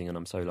amazing, and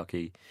I'm so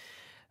lucky.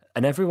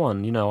 And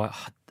everyone,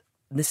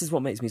 this is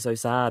what makes me so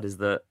sad, is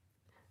that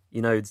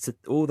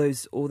all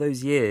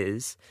those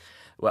years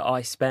where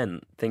I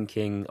spent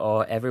thinking,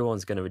 "Oh,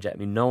 everyone's going to reject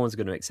me, no one's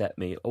going to accept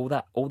me," all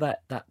that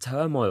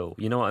turmoil,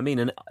 you know what I mean?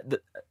 And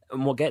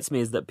what gets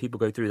me is that people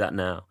go through that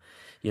now,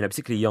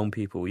 particularly young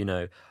people.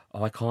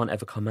 oh, I can't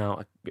ever come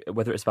out,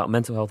 whether it's about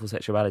mental health or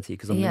sexuality,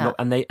 because I'm Yeah. not,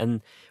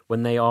 and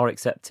when they are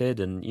accepted,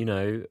 and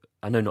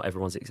I know not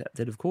everyone's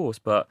accepted, of course,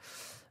 but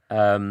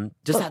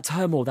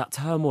that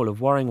turmoil of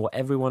worrying what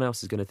everyone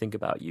else is going to think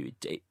about you,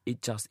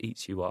 it just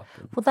eats you up.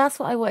 Well, that's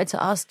what I wanted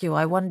to ask you.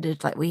 I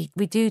wondered, like, we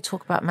do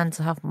talk about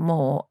mental health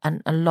more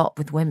and a lot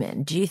with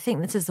women. Do you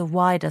think this is a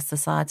wider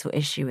societal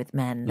issue with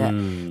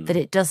men, that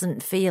it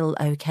doesn't feel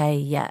okay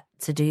yet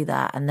to do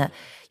that, and that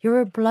you're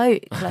a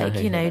bloke, like,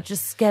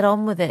 just get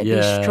on with it,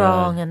 be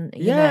strong, and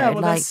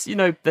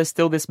there's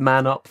still this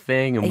man up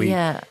thing, and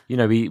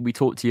we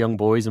talk to young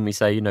boys and we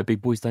say,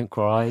 big boys don't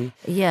cry.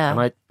 Yeah.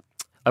 And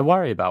I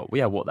worry about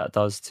what that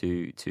does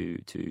to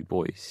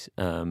boys.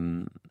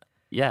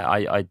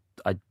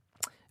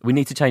 We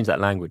need to change that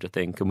language, I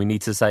think, and we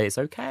need to say it's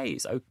okay.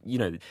 So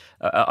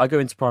I go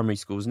into primary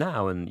schools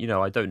now, and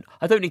I don't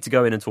need to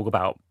go in and talk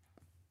about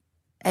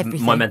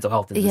everything. My mental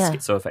health and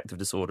schizoaffective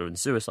disorder and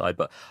suicide,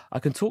 but I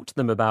can talk to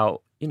them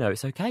about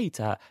it's okay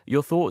to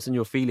your thoughts and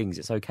your feelings.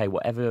 It's okay,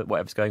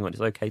 whatever's going on.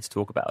 It's okay to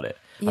talk about it.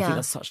 I think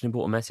that's such an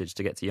important message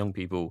to get to young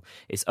people.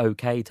 It's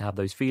okay to have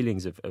those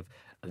feelings of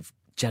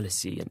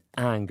jealousy and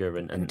anger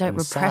and don't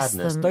repress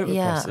sadness. them. Don't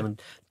repress them,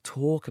 and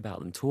talk about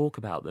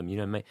them.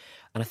 And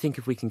I think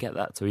if we can get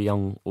that to a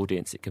young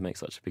audience, it can make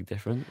such a big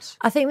difference.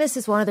 I think this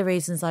is one of the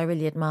reasons I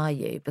really admire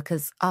you,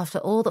 because after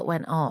all that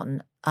went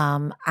on,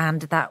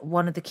 and that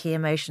one of the key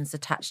emotions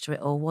attached to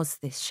it all was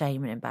this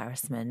shame and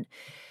embarrassment,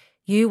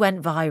 you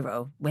went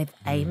viral with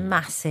a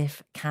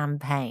massive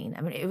campaign.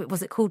 I mean,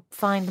 was it called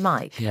Find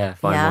Mike? Yeah,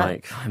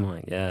 Find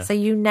Mike, yeah. So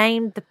you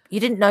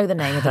didn't know the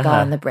name of the guy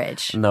on the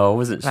bridge. No, I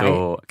wasn't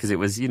sure, because it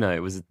was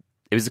it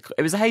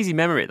was a hazy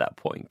memory at that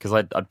point, because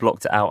I'd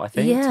blocked it out, I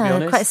think, to be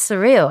honest. Quite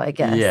surreal, I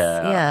guess.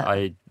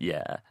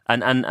 Yeah.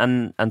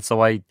 And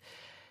so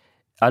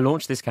I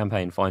launched this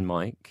campaign, Find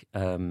Mike,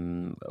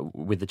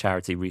 with the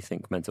charity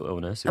Rethink Mental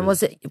Illness.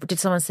 Did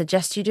someone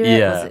suggest you do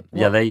it?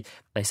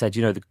 They said,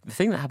 the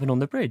thing that happened on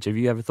the bridge, have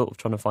you ever thought of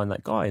trying to find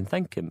that guy and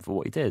thank him for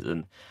what he did?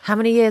 And how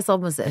many years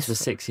on was this? This was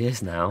 6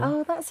 years now.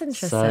 Oh, that's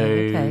interesting. So,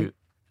 okay.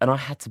 And I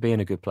had to be in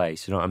a good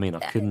place, you know what I mean? I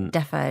couldn't.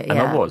 Defo, and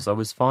I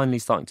was finally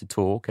starting to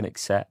talk and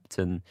accept,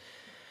 and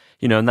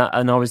I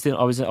was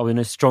in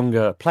a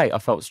stronger place. I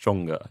felt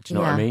stronger. Do you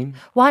know what I mean?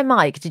 Why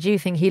Mike? Did you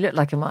think he looked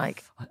like a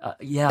Mike? I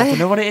don't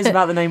know what it is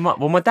about the name Mike.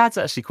 Well, my dad's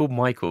actually called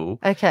Michael.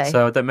 Okay.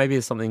 So maybe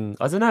it's something,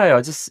 I don't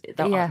know. Do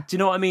you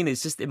know what I mean?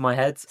 It's just in my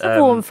head. It's a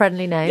warm,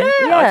 friendly name. Yeah,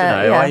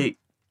 I don't know.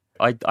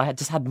 I had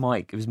just had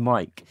Mike. It was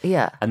Mike.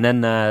 Yeah. And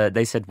then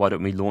they said, why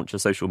don't we launch a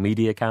social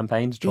media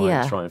campaign to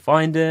try and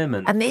find him?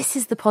 And this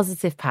is the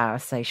positive power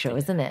of social,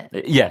 isn't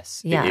it?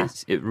 Yes, it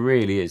is. It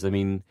really is. I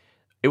mean,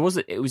 it was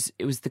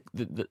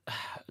the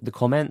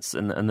comments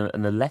and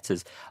the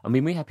letters. I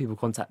mean, we had people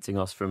contacting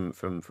us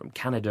from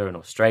Canada and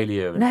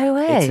Australia and no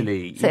way.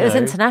 Italy. So it was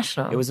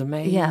international. It was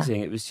amazing. Yeah.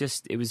 It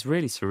was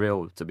really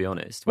surreal, to be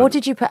honest. What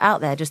did you put out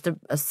there? Just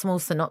a small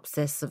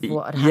synopsis of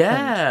what had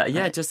happened?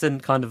 Yeah, just in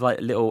kind of like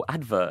a little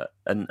advert,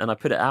 and I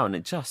put it out, and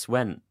it just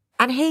went.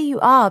 And here you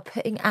are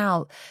putting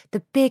out the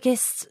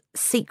biggest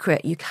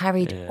secret you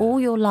carried all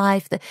your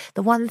life,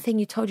 the one thing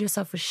you told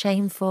yourself was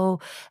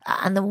shameful,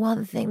 and the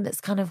one thing that's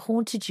kind of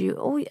haunted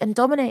you and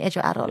dominated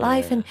your adult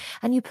life, and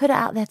you put it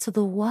out there to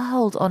the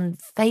world on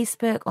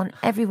Facebook, on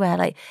everywhere.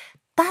 Like,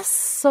 that's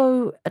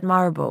so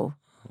admirable.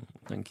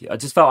 Thank you. I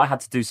just felt I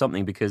had to do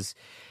something, because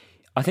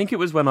I think it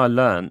was when I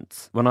learned,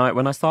 when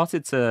I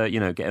started to,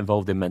 get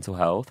involved in mental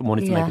health and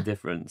wanted to make a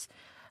difference.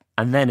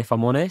 And then, if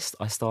I'm honest,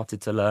 I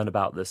started to learn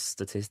about the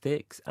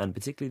statistics, and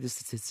particularly the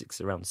statistics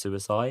around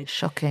suicide.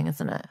 Shocking,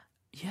 isn't it?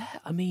 Yeah,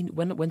 I mean,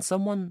 when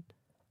someone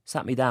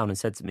sat me down and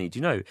said to me, do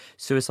you know,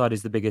 suicide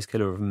is the biggest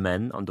killer of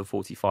men under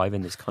 45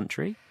 in this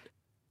country?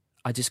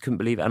 I just couldn't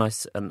believe it,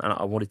 and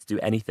I wanted to do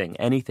anything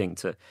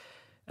to.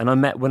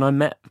 And when I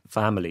met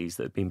families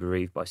that have been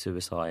bereaved by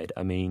suicide,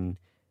 I mean,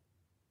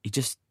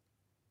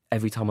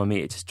 every time I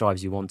meet, it just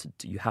drives you on to,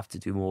 you have to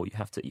do more. You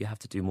have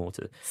to do more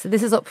to. So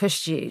this is what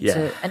pushed you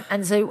to.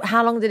 And so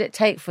how long did it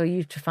take for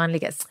you to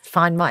finally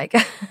find Mike?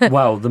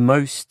 Well, the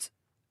most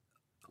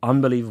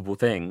unbelievable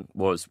thing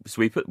was, so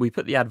we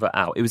put the advert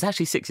out. It was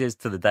actually 6 years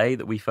to the day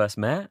that we first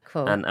met.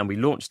 Cool. And we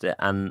launched it.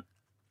 And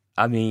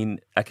I mean,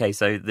 okay,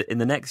 so in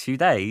the next few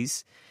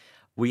days,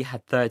 we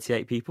had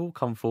 38 people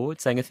come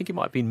forward saying, I think it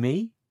might have been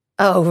me.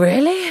 Oh,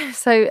 really?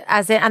 So,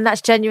 and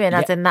that's genuine,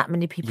 as in that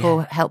many people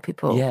help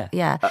people.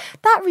 Yeah.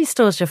 That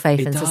restores your faith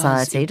in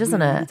society, doesn't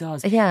really it?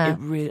 Does. Yeah. It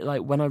really,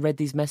 like, when I read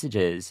these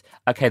messages,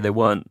 okay, they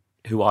weren't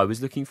who I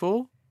was looking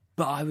for,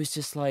 but I was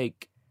just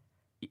like,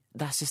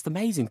 that's just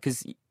amazing,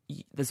 because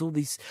there's all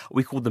these,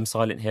 we call them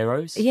silent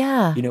heroes.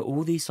 Yeah.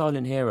 All these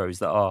silent heroes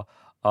that are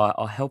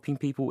helping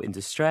people in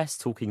distress,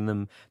 talking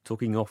them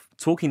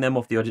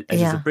off the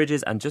edges of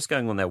bridges, and just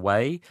going on their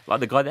way.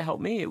 Like the guy that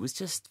helped me, it was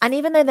just. And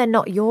even though they're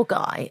not your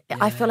guy,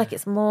 I feel like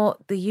it's more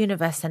the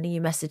universe sending you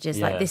messages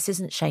like, this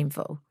isn't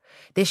shameful.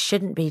 This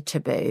shouldn't be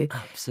taboo.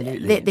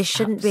 Absolutely. This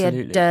shouldn't be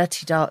a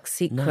dirty, dark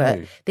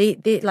secret.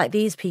 Like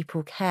these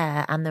people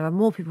care, and there are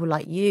more people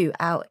like you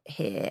out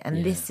here,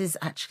 and this is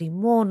actually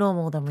more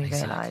normal than we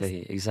realise.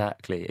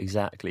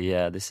 Exactly.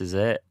 Yeah, this is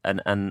it.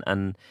 And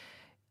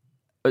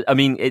I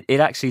mean, it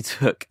actually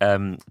took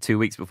 2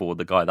 weeks before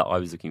the guy that I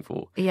was looking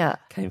for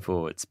came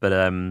forwards. But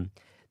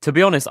to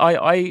be honest,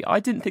 I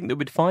didn't think that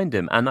we'd find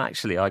him, and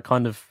actually,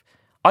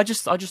 I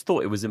just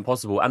thought it was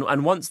impossible.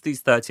 And once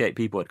these 38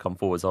 people had come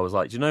forwards, I was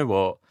like, do you know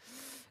what?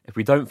 If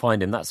we don't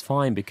find him, that's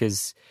fine,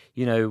 because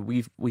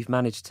we've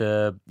managed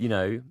to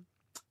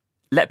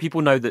let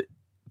people know that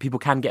people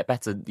can get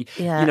better.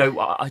 Yeah.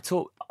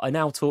 I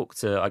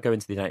go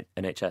into the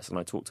NHS and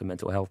I talk to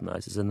mental health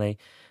nurses, and they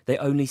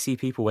only see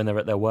people when they're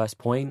at their worst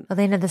point. Well,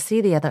 they never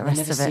see the other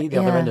rest of it. They never see the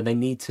other end, and they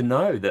need to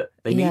know that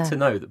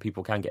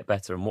people can get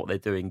better, and what they're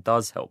doing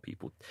does help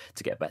people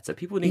to get better.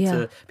 People need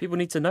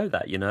to know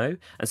that,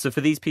 And so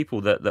for these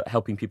people that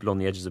helping people on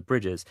the edges of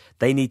bridges,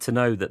 they need to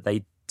know that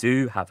they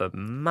do have a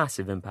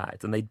massive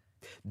impact, and they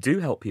do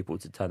help people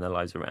to turn their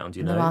lives around.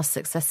 There are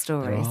success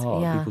stories.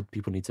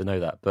 People need to know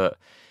that. But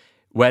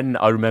when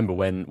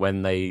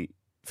they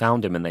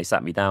found him and they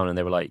sat me down and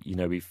they were like,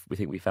 we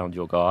think we found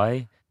your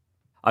guy,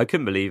 I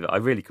couldn't believe it. I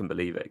really couldn't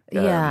believe it.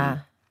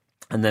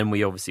 And then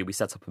we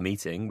set up a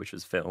meeting, which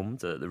was filmed,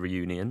 the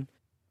reunion.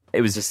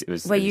 It was.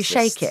 Were you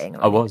shaking?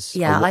 I was.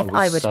 Yeah,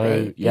 I would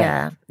be.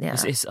 Yeah. I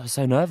was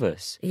so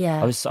nervous.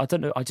 Yeah. I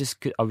don't know.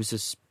 I was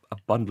just a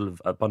bundle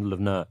of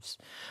nerves.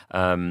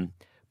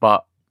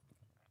 But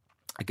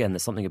again,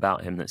 there's something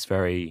about him that's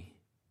very,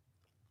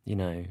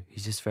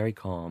 he's just very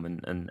calm.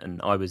 And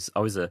I was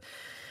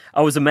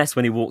a mess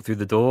when he walked through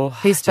the door.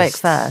 Who spoke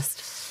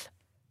first?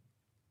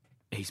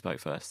 He spoke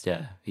first.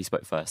 Yeah, he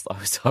spoke first. I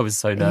was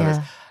so nervous.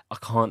 Yeah. I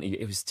can't.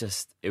 It was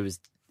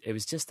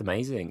just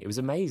amazing. It was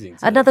amazing.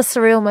 Another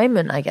surreal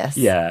moment, I guess.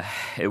 Yeah,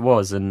 it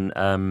was,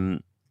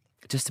 and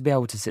just to be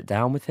able to sit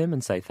down with him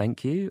and say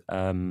thank you.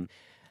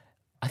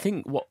 I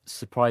think what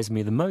surprised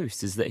me the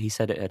most is that he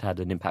said it had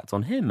an impact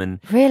on him. And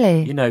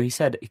really, he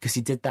said, because he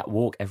did that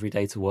walk every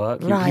day to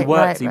work. He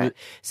worked. Right.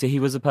 He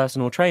was a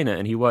personal trainer,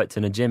 and he worked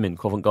in a gym in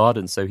Covent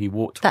Garden. So he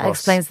walked. That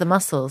explains the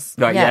muscles.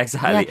 Right? Yeah,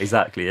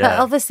 exactly. Yeah. But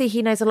obviously,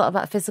 he knows a lot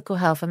about physical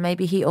health, and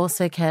maybe he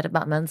also cared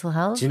about mental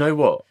health. Do you know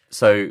what?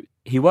 So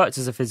he worked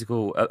as a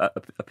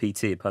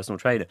PT, a personal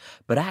trainer,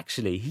 but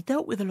actually he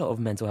dealt with a lot of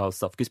mental health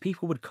stuff, because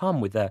people would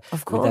come with their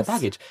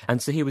baggage,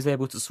 and so he was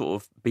able to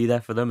sort of be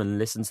there for them and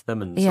listen to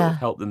them and sort of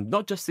help them,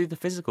 not just through the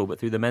physical but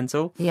through the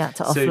mental. Yeah,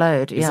 to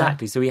offload.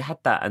 Exactly. So he had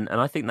that, and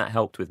I think that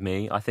helped with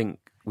me. I think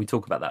we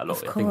talk about that a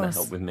lot. I think that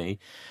helped with me.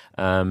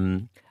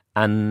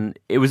 And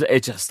it was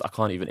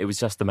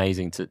just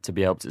amazing to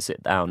be able to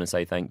sit down and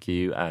say thank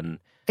you. And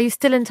are you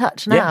still in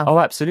touch now? Yeah. Oh,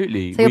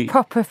 absolutely. So you're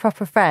proper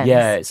friends.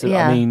 Yeah. So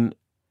I mean,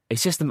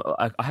 it's just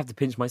I have to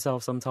pinch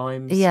myself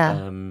sometimes.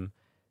 Yeah.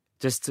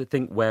 Just to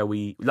think where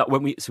we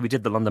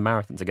did the London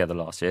Marathon together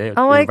last year.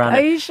 Oh my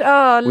gosh!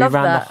 I love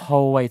that. We ran the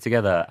whole way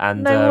together,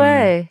 and no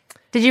way.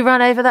 Did you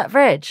run over that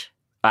bridge?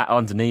 We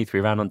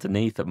ran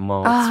underneath at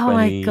mile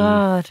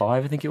 25,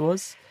 I think it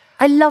was.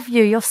 I love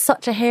you. You're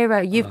such a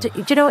hero. Do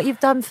you know what you've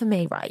done for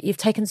me, right? You've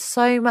taken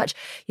so much.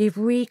 You've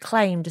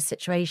reclaimed a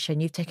situation.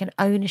 You've taken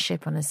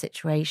ownership on a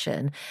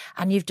situation,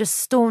 and you've just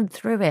stormed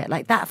through it.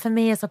 Like that for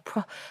me is a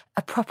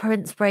proper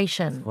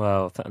inspiration.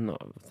 Well,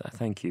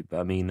 thank you.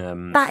 I mean,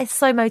 that is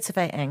so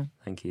motivating.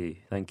 Thank you.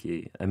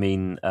 I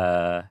mean,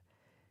 I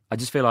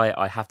just feel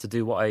I have to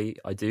do what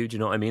I do. Do you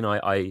know what I mean?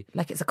 I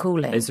like it's a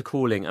calling. It's a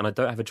calling, and I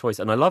don't have a choice,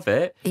 and I love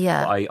it.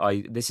 Yeah.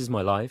 But this is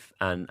my life,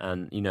 and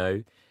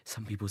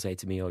some people say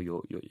to me, "Oh,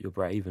 you're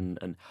brave,"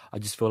 and I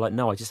just feel like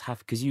no, I just have,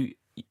 because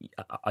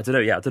I don't know.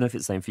 Yeah, I don't know if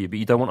it's the same for you, but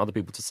you don't want other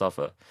people to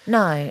suffer.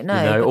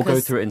 No, or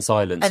go through it in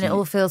silence, and it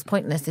all feels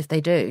pointless if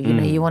they do.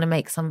 You want to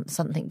make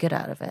something good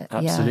out of it.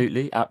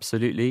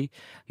 Absolutely.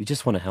 You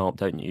just want to help,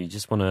 don't you? You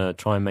just want to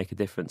try and make a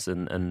difference,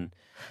 and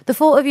the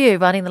thought of you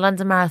running the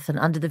London Marathon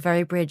under the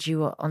very bridge you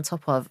were on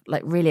top of,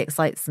 like, really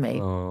excites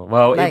me. Oh,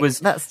 well,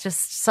 that's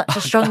just such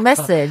a strong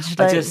message.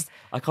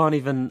 I can't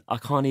even.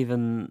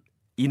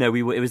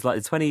 It was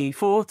like the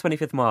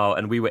 25th mile,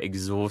 and we were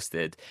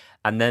exhausted.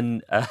 And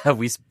then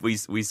we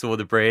saw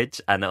the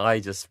bridge, and I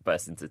just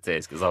burst into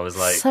tears because I was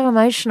like, so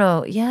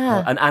emotional.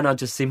 Yeah, and I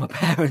just see my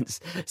parents,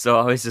 so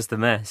I was just a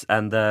mess.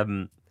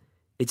 And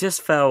it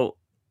just felt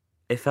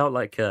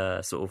like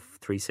a sort of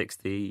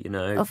 360.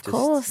 Of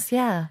course,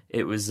 yeah.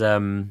 It was.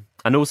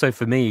 And also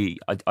for me,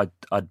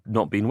 I'd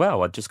not been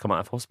well. I'd just come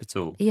out of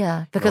hospital.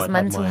 Yeah, because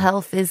mental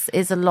health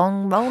is a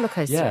long roller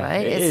coaster,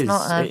 right? It is.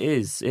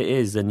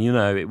 And,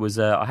 it was,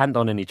 I hadn't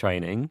done any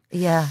training.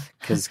 Yeah.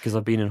 Because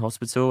I've been in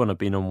hospital and I've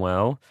been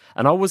unwell.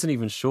 And I wasn't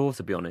even sure,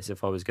 to be honest,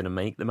 if I was going to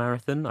make the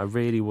marathon. I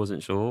really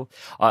wasn't sure.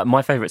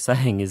 My favourite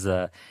saying is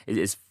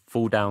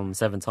fall down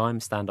 7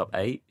 times, stand up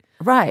 8.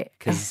 Right.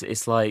 Because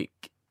it's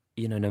like,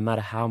 no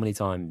matter how many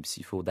times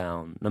you fall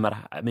down,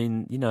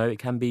 it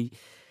can be...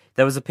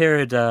 There was a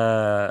period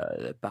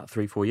about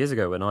 3-4 years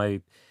ago when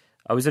I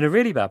I was in a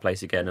really bad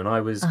place again, and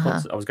I was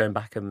I was going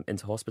back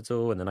into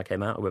hospital, and then I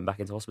came out. I went back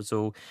into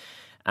hospital,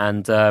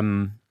 and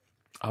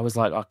I was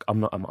like, I'm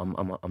not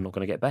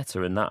going to get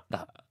better, and that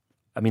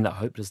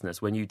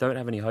hopelessness when you don't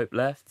have any hope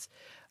left.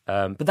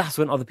 But that's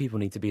when other people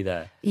need to be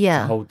there.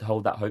 Yeah, to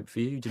hold that hope for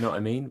you. Do you know what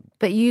I mean?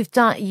 But you've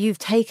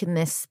taken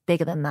this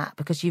bigger than that,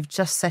 because you've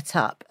just set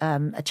up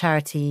a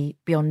charity,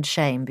 Beyond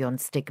Shame, Beyond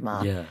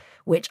Stigma. Yeah.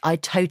 Which I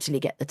totally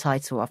get the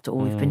title after all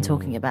we've been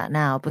talking about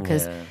now,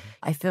 because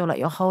I feel like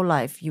your whole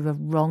life you were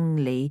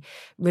wrongly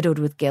riddled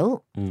with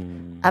guilt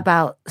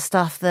about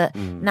stuff that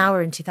now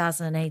we're in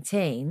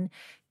 2018.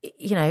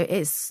 You know,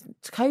 it's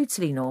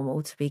totally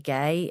normal to be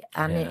gay,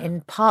 and in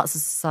parts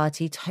of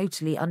society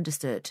totally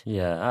understood.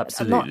 Yeah,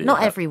 absolutely.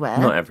 Not everywhere.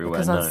 Not everywhere,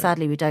 because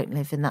sadly we don't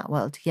live in that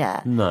world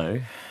yet.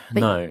 No, but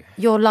no.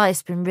 Your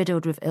life's been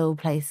riddled with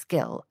ill-placed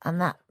guilt,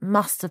 and that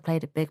must have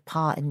played a big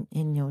part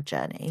in your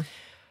journey.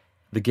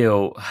 The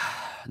guilt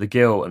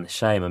and the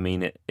shame. I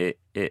mean, it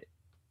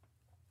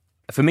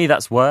for me,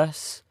 that's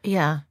worse.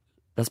 Yeah.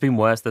 That's been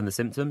worse than the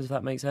symptoms, if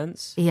that makes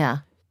sense. Yeah.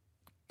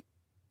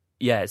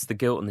 Yeah, it's the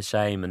guilt and the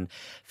shame, and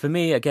for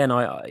me, again,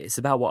 it's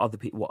about what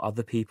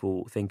other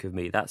people think of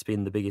me. That's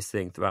been the biggest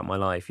thing throughout my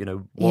life. You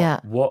know,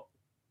 what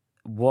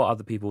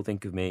other people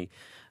think of me.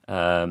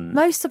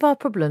 Most of our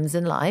problems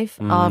in life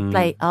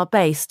are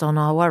based on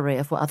our worry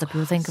of what other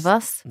people think of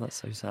us. That's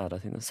so sad. I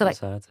think that's so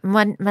sad.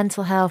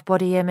 Mental health,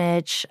 body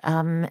image,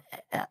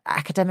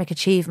 academic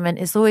achievement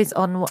is always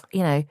on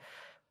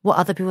what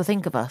other people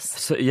think of us.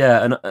 So,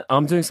 yeah, and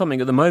I'm doing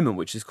something at the moment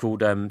which is called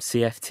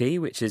CFT,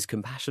 which is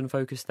compassion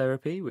focused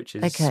therapy, which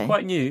is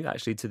quite new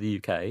actually to the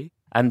UK.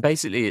 And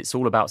basically, it's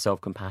all about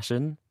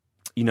self-compassion.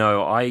 You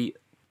know, I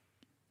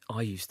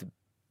used to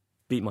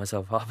beat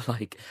myself up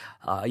like,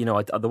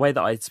 the way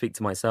that I speak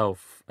to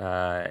myself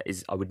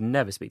is I would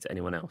never speak to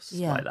anyone else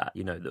like that.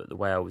 You know, the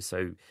way I was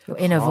so your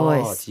inner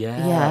hard, voice,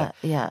 yeah,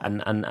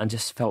 and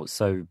just felt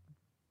so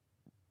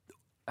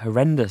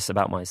horrendous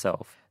about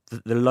myself.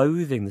 The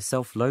loathing, the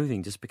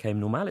self-loathing just became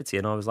normality.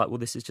 And I was like, well,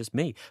 this is just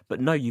me. But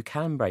no, you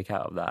can break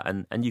out of that.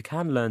 And you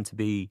can learn to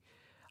be...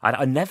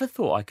 I never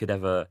thought I could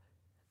ever...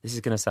 This is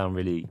going to sound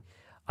really...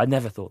 I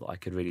never thought that I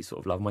could really sort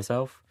of love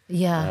myself.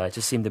 Yeah. It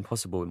just seemed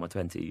impossible in my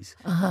 20s.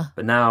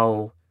 But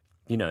now,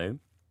 you know...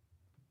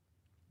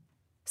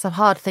 It's a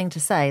hard thing to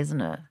say, isn't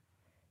it?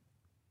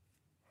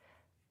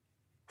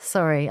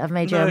 Sorry, I've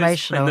made you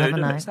emotional,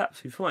 haven't I? It's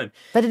absolutely fine.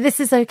 But this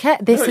is okay.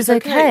 This is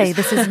okay.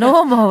 This is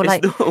normal.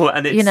 It's normal,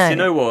 and it's, you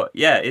know what?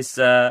 Yeah, it's.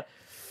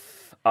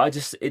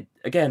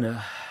 Again.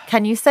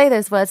 Can you say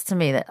those words to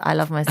me that I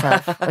love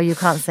myself, or you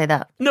can't say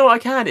that? No, I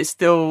can. It's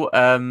still.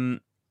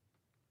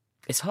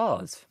 It's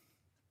hard.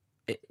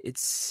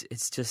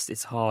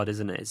 It's hard,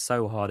 isn't it? It's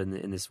so hard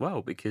in this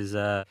world because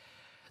the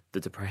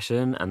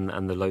depression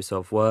and the low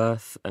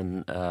self-worth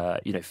and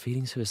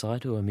feeling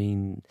suicidal. I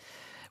mean,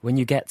 when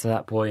you get to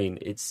that point,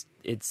 it's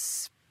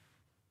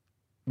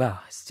no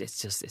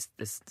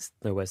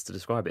words to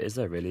describe it, is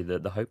there really?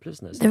 The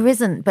hopelessness. There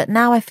isn't, but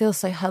now I feel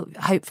so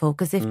hopeful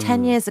because if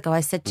 10 years ago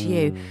I said to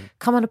you,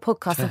 come on a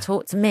podcast and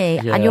talk to me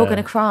and you're going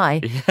to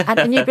cry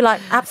and you'd be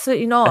like,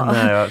 absolutely not. No,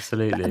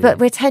 absolutely. But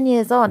we're 10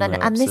 years on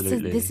and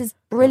this is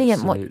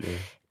brilliant. Absolutely.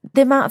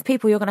 The amount of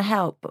people you're going to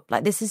help,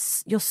 like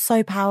you're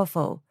so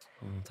powerful.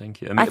 Oh,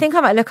 thank you. I think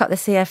I might look up the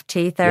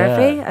CFT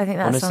therapy. Yeah. I think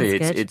that honestly,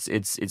 sounds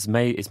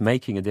good. It's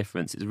making a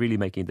difference. It's really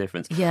making a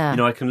difference. Yeah. You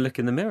know, I can look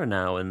in the mirror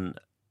now and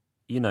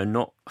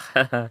not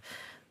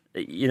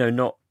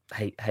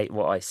hate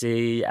what I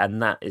see,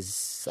 and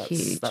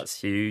that's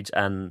huge.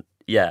 And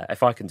yeah,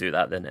 if I can do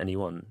that, then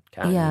anyone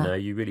can. Yeah. You know,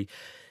 you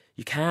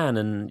can,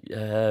 and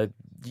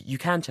you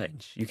can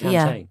change. You can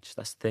change.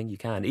 That's the thing. You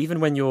can, even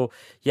when you're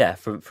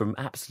from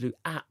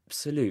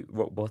absolute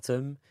rock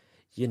bottom.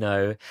 You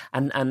know,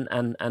 and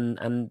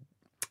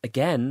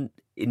again,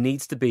 it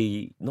needs to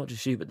be not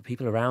just you, but the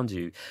people around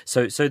you.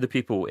 So the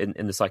people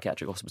in the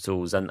psychiatric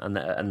hospitals and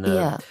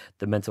the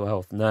mental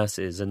health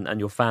nurses and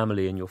your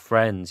family and your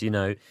friends. You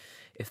know,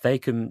 if they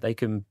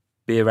can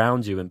be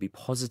around you and be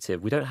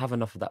positive. We don't have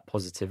enough of that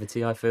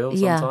positivity, I feel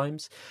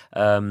sometimes.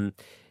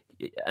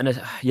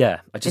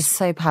 It's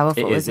so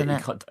powerful, isn't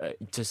it?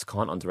 You just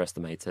can't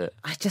underestimate it.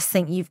 I just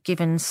think you've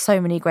given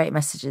so many great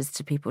messages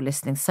to people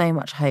listening, so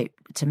much hope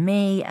to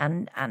me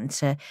and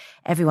to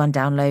everyone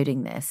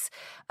downloading this.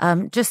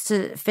 Just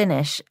to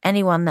finish,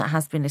 anyone that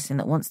has been listening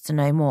that wants to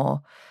know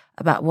more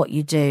about what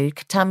you do,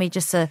 tell me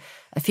just a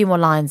few more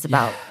lines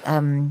about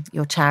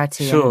your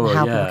charity and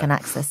how people can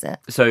access it.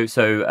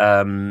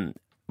 So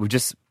we've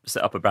just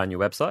set up a brand new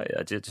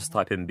website. Just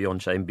type in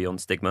Beyond Shame,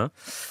 Beyond Stigma.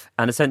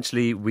 And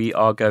essentially we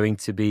are going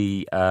to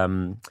be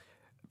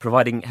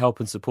providing help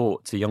and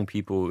support to young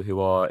people who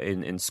are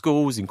in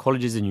schools, in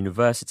colleges, in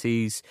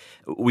universities.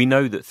 We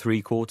know that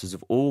 3/4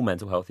 of all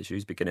mental health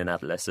issues begin in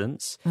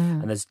adolescence,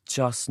 and there's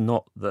just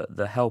not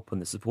the help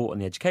and the support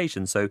and the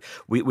education. So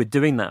we're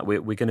doing that.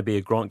 We're going to be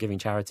a grant-giving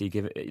charity.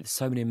 There's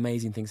so many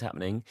amazing things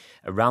happening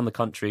around the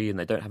country, and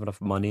they don't have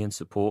enough money and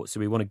support. So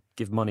we want to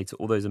give money to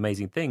all those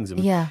amazing things,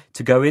 and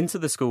to go into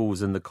the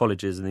schools and the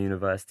colleges and the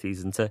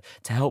universities, and to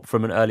help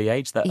from an early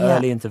age. That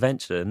early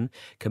intervention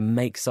can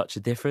make such a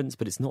difference,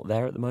 but it's not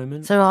there at the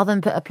moment. So rather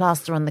than put a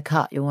plaster on the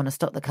cut, you want to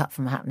stop the cut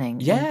from happening.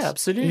 Yeah,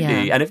 absolutely.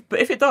 Yeah. And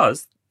if it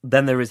does,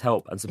 then there is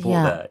help and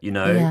support there, you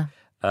know. Yeah.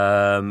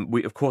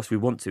 We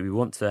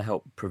want to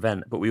help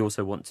prevent, but we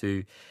also want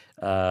to,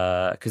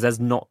 because there's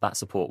not that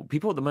support.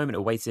 People at the moment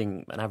are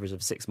waiting an average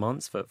of 6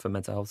 months for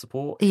mental health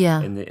support.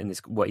 Yeah. In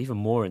this, well, even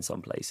more in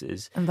some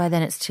places. And by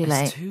then it's too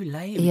late. It's too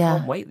late. You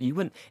can't wait. You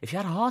wouldn't. If you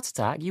had a heart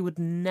attack, you would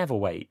never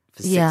wait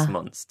for 6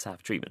 months to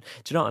have treatment.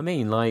 Do you know what I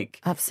mean? Like,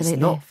 absolutely,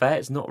 it's not fair.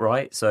 It's not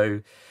right.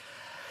 So.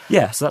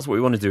 Yeah, so that's what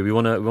we want to do. We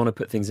want to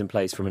put things in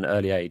place from an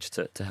early age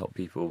to help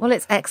people. Well,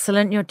 it's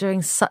excellent. You're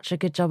doing such a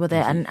good job with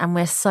it, and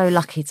we're so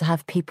lucky to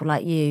have people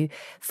like you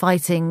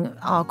fighting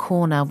our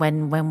corner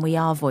when we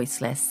are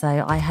voiceless.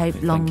 So I hope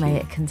long may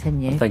it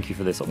continue. And thank you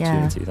for this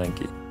opportunity. Yeah.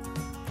 Thank you.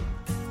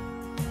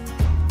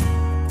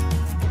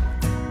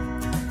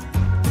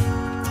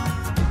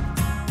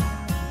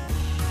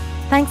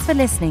 Thanks for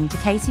listening to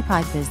Katie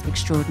Piper's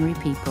Extraordinary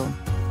People.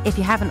 If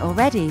you haven't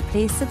already,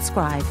 please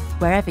subscribe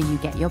wherever you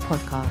get your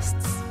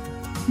podcasts.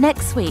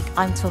 Next week,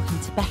 I'm talking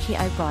to Becky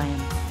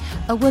O'Brien,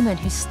 a woman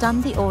who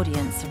stunned the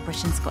audience of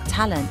Britain's Got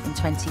Talent in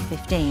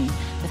 2015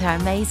 with her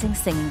amazing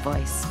singing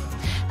voice,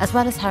 as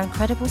well as her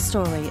incredible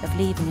story of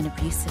leaving an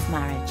abusive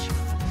marriage.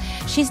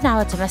 She's now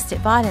a domestic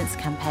violence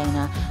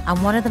campaigner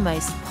and one of the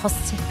most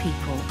positive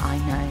people I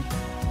know.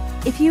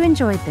 If you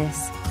enjoyed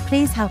this,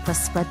 please help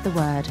us spread the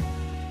word.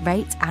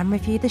 Rate and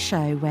review the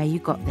show where you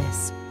got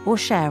this, or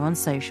share on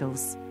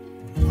socials.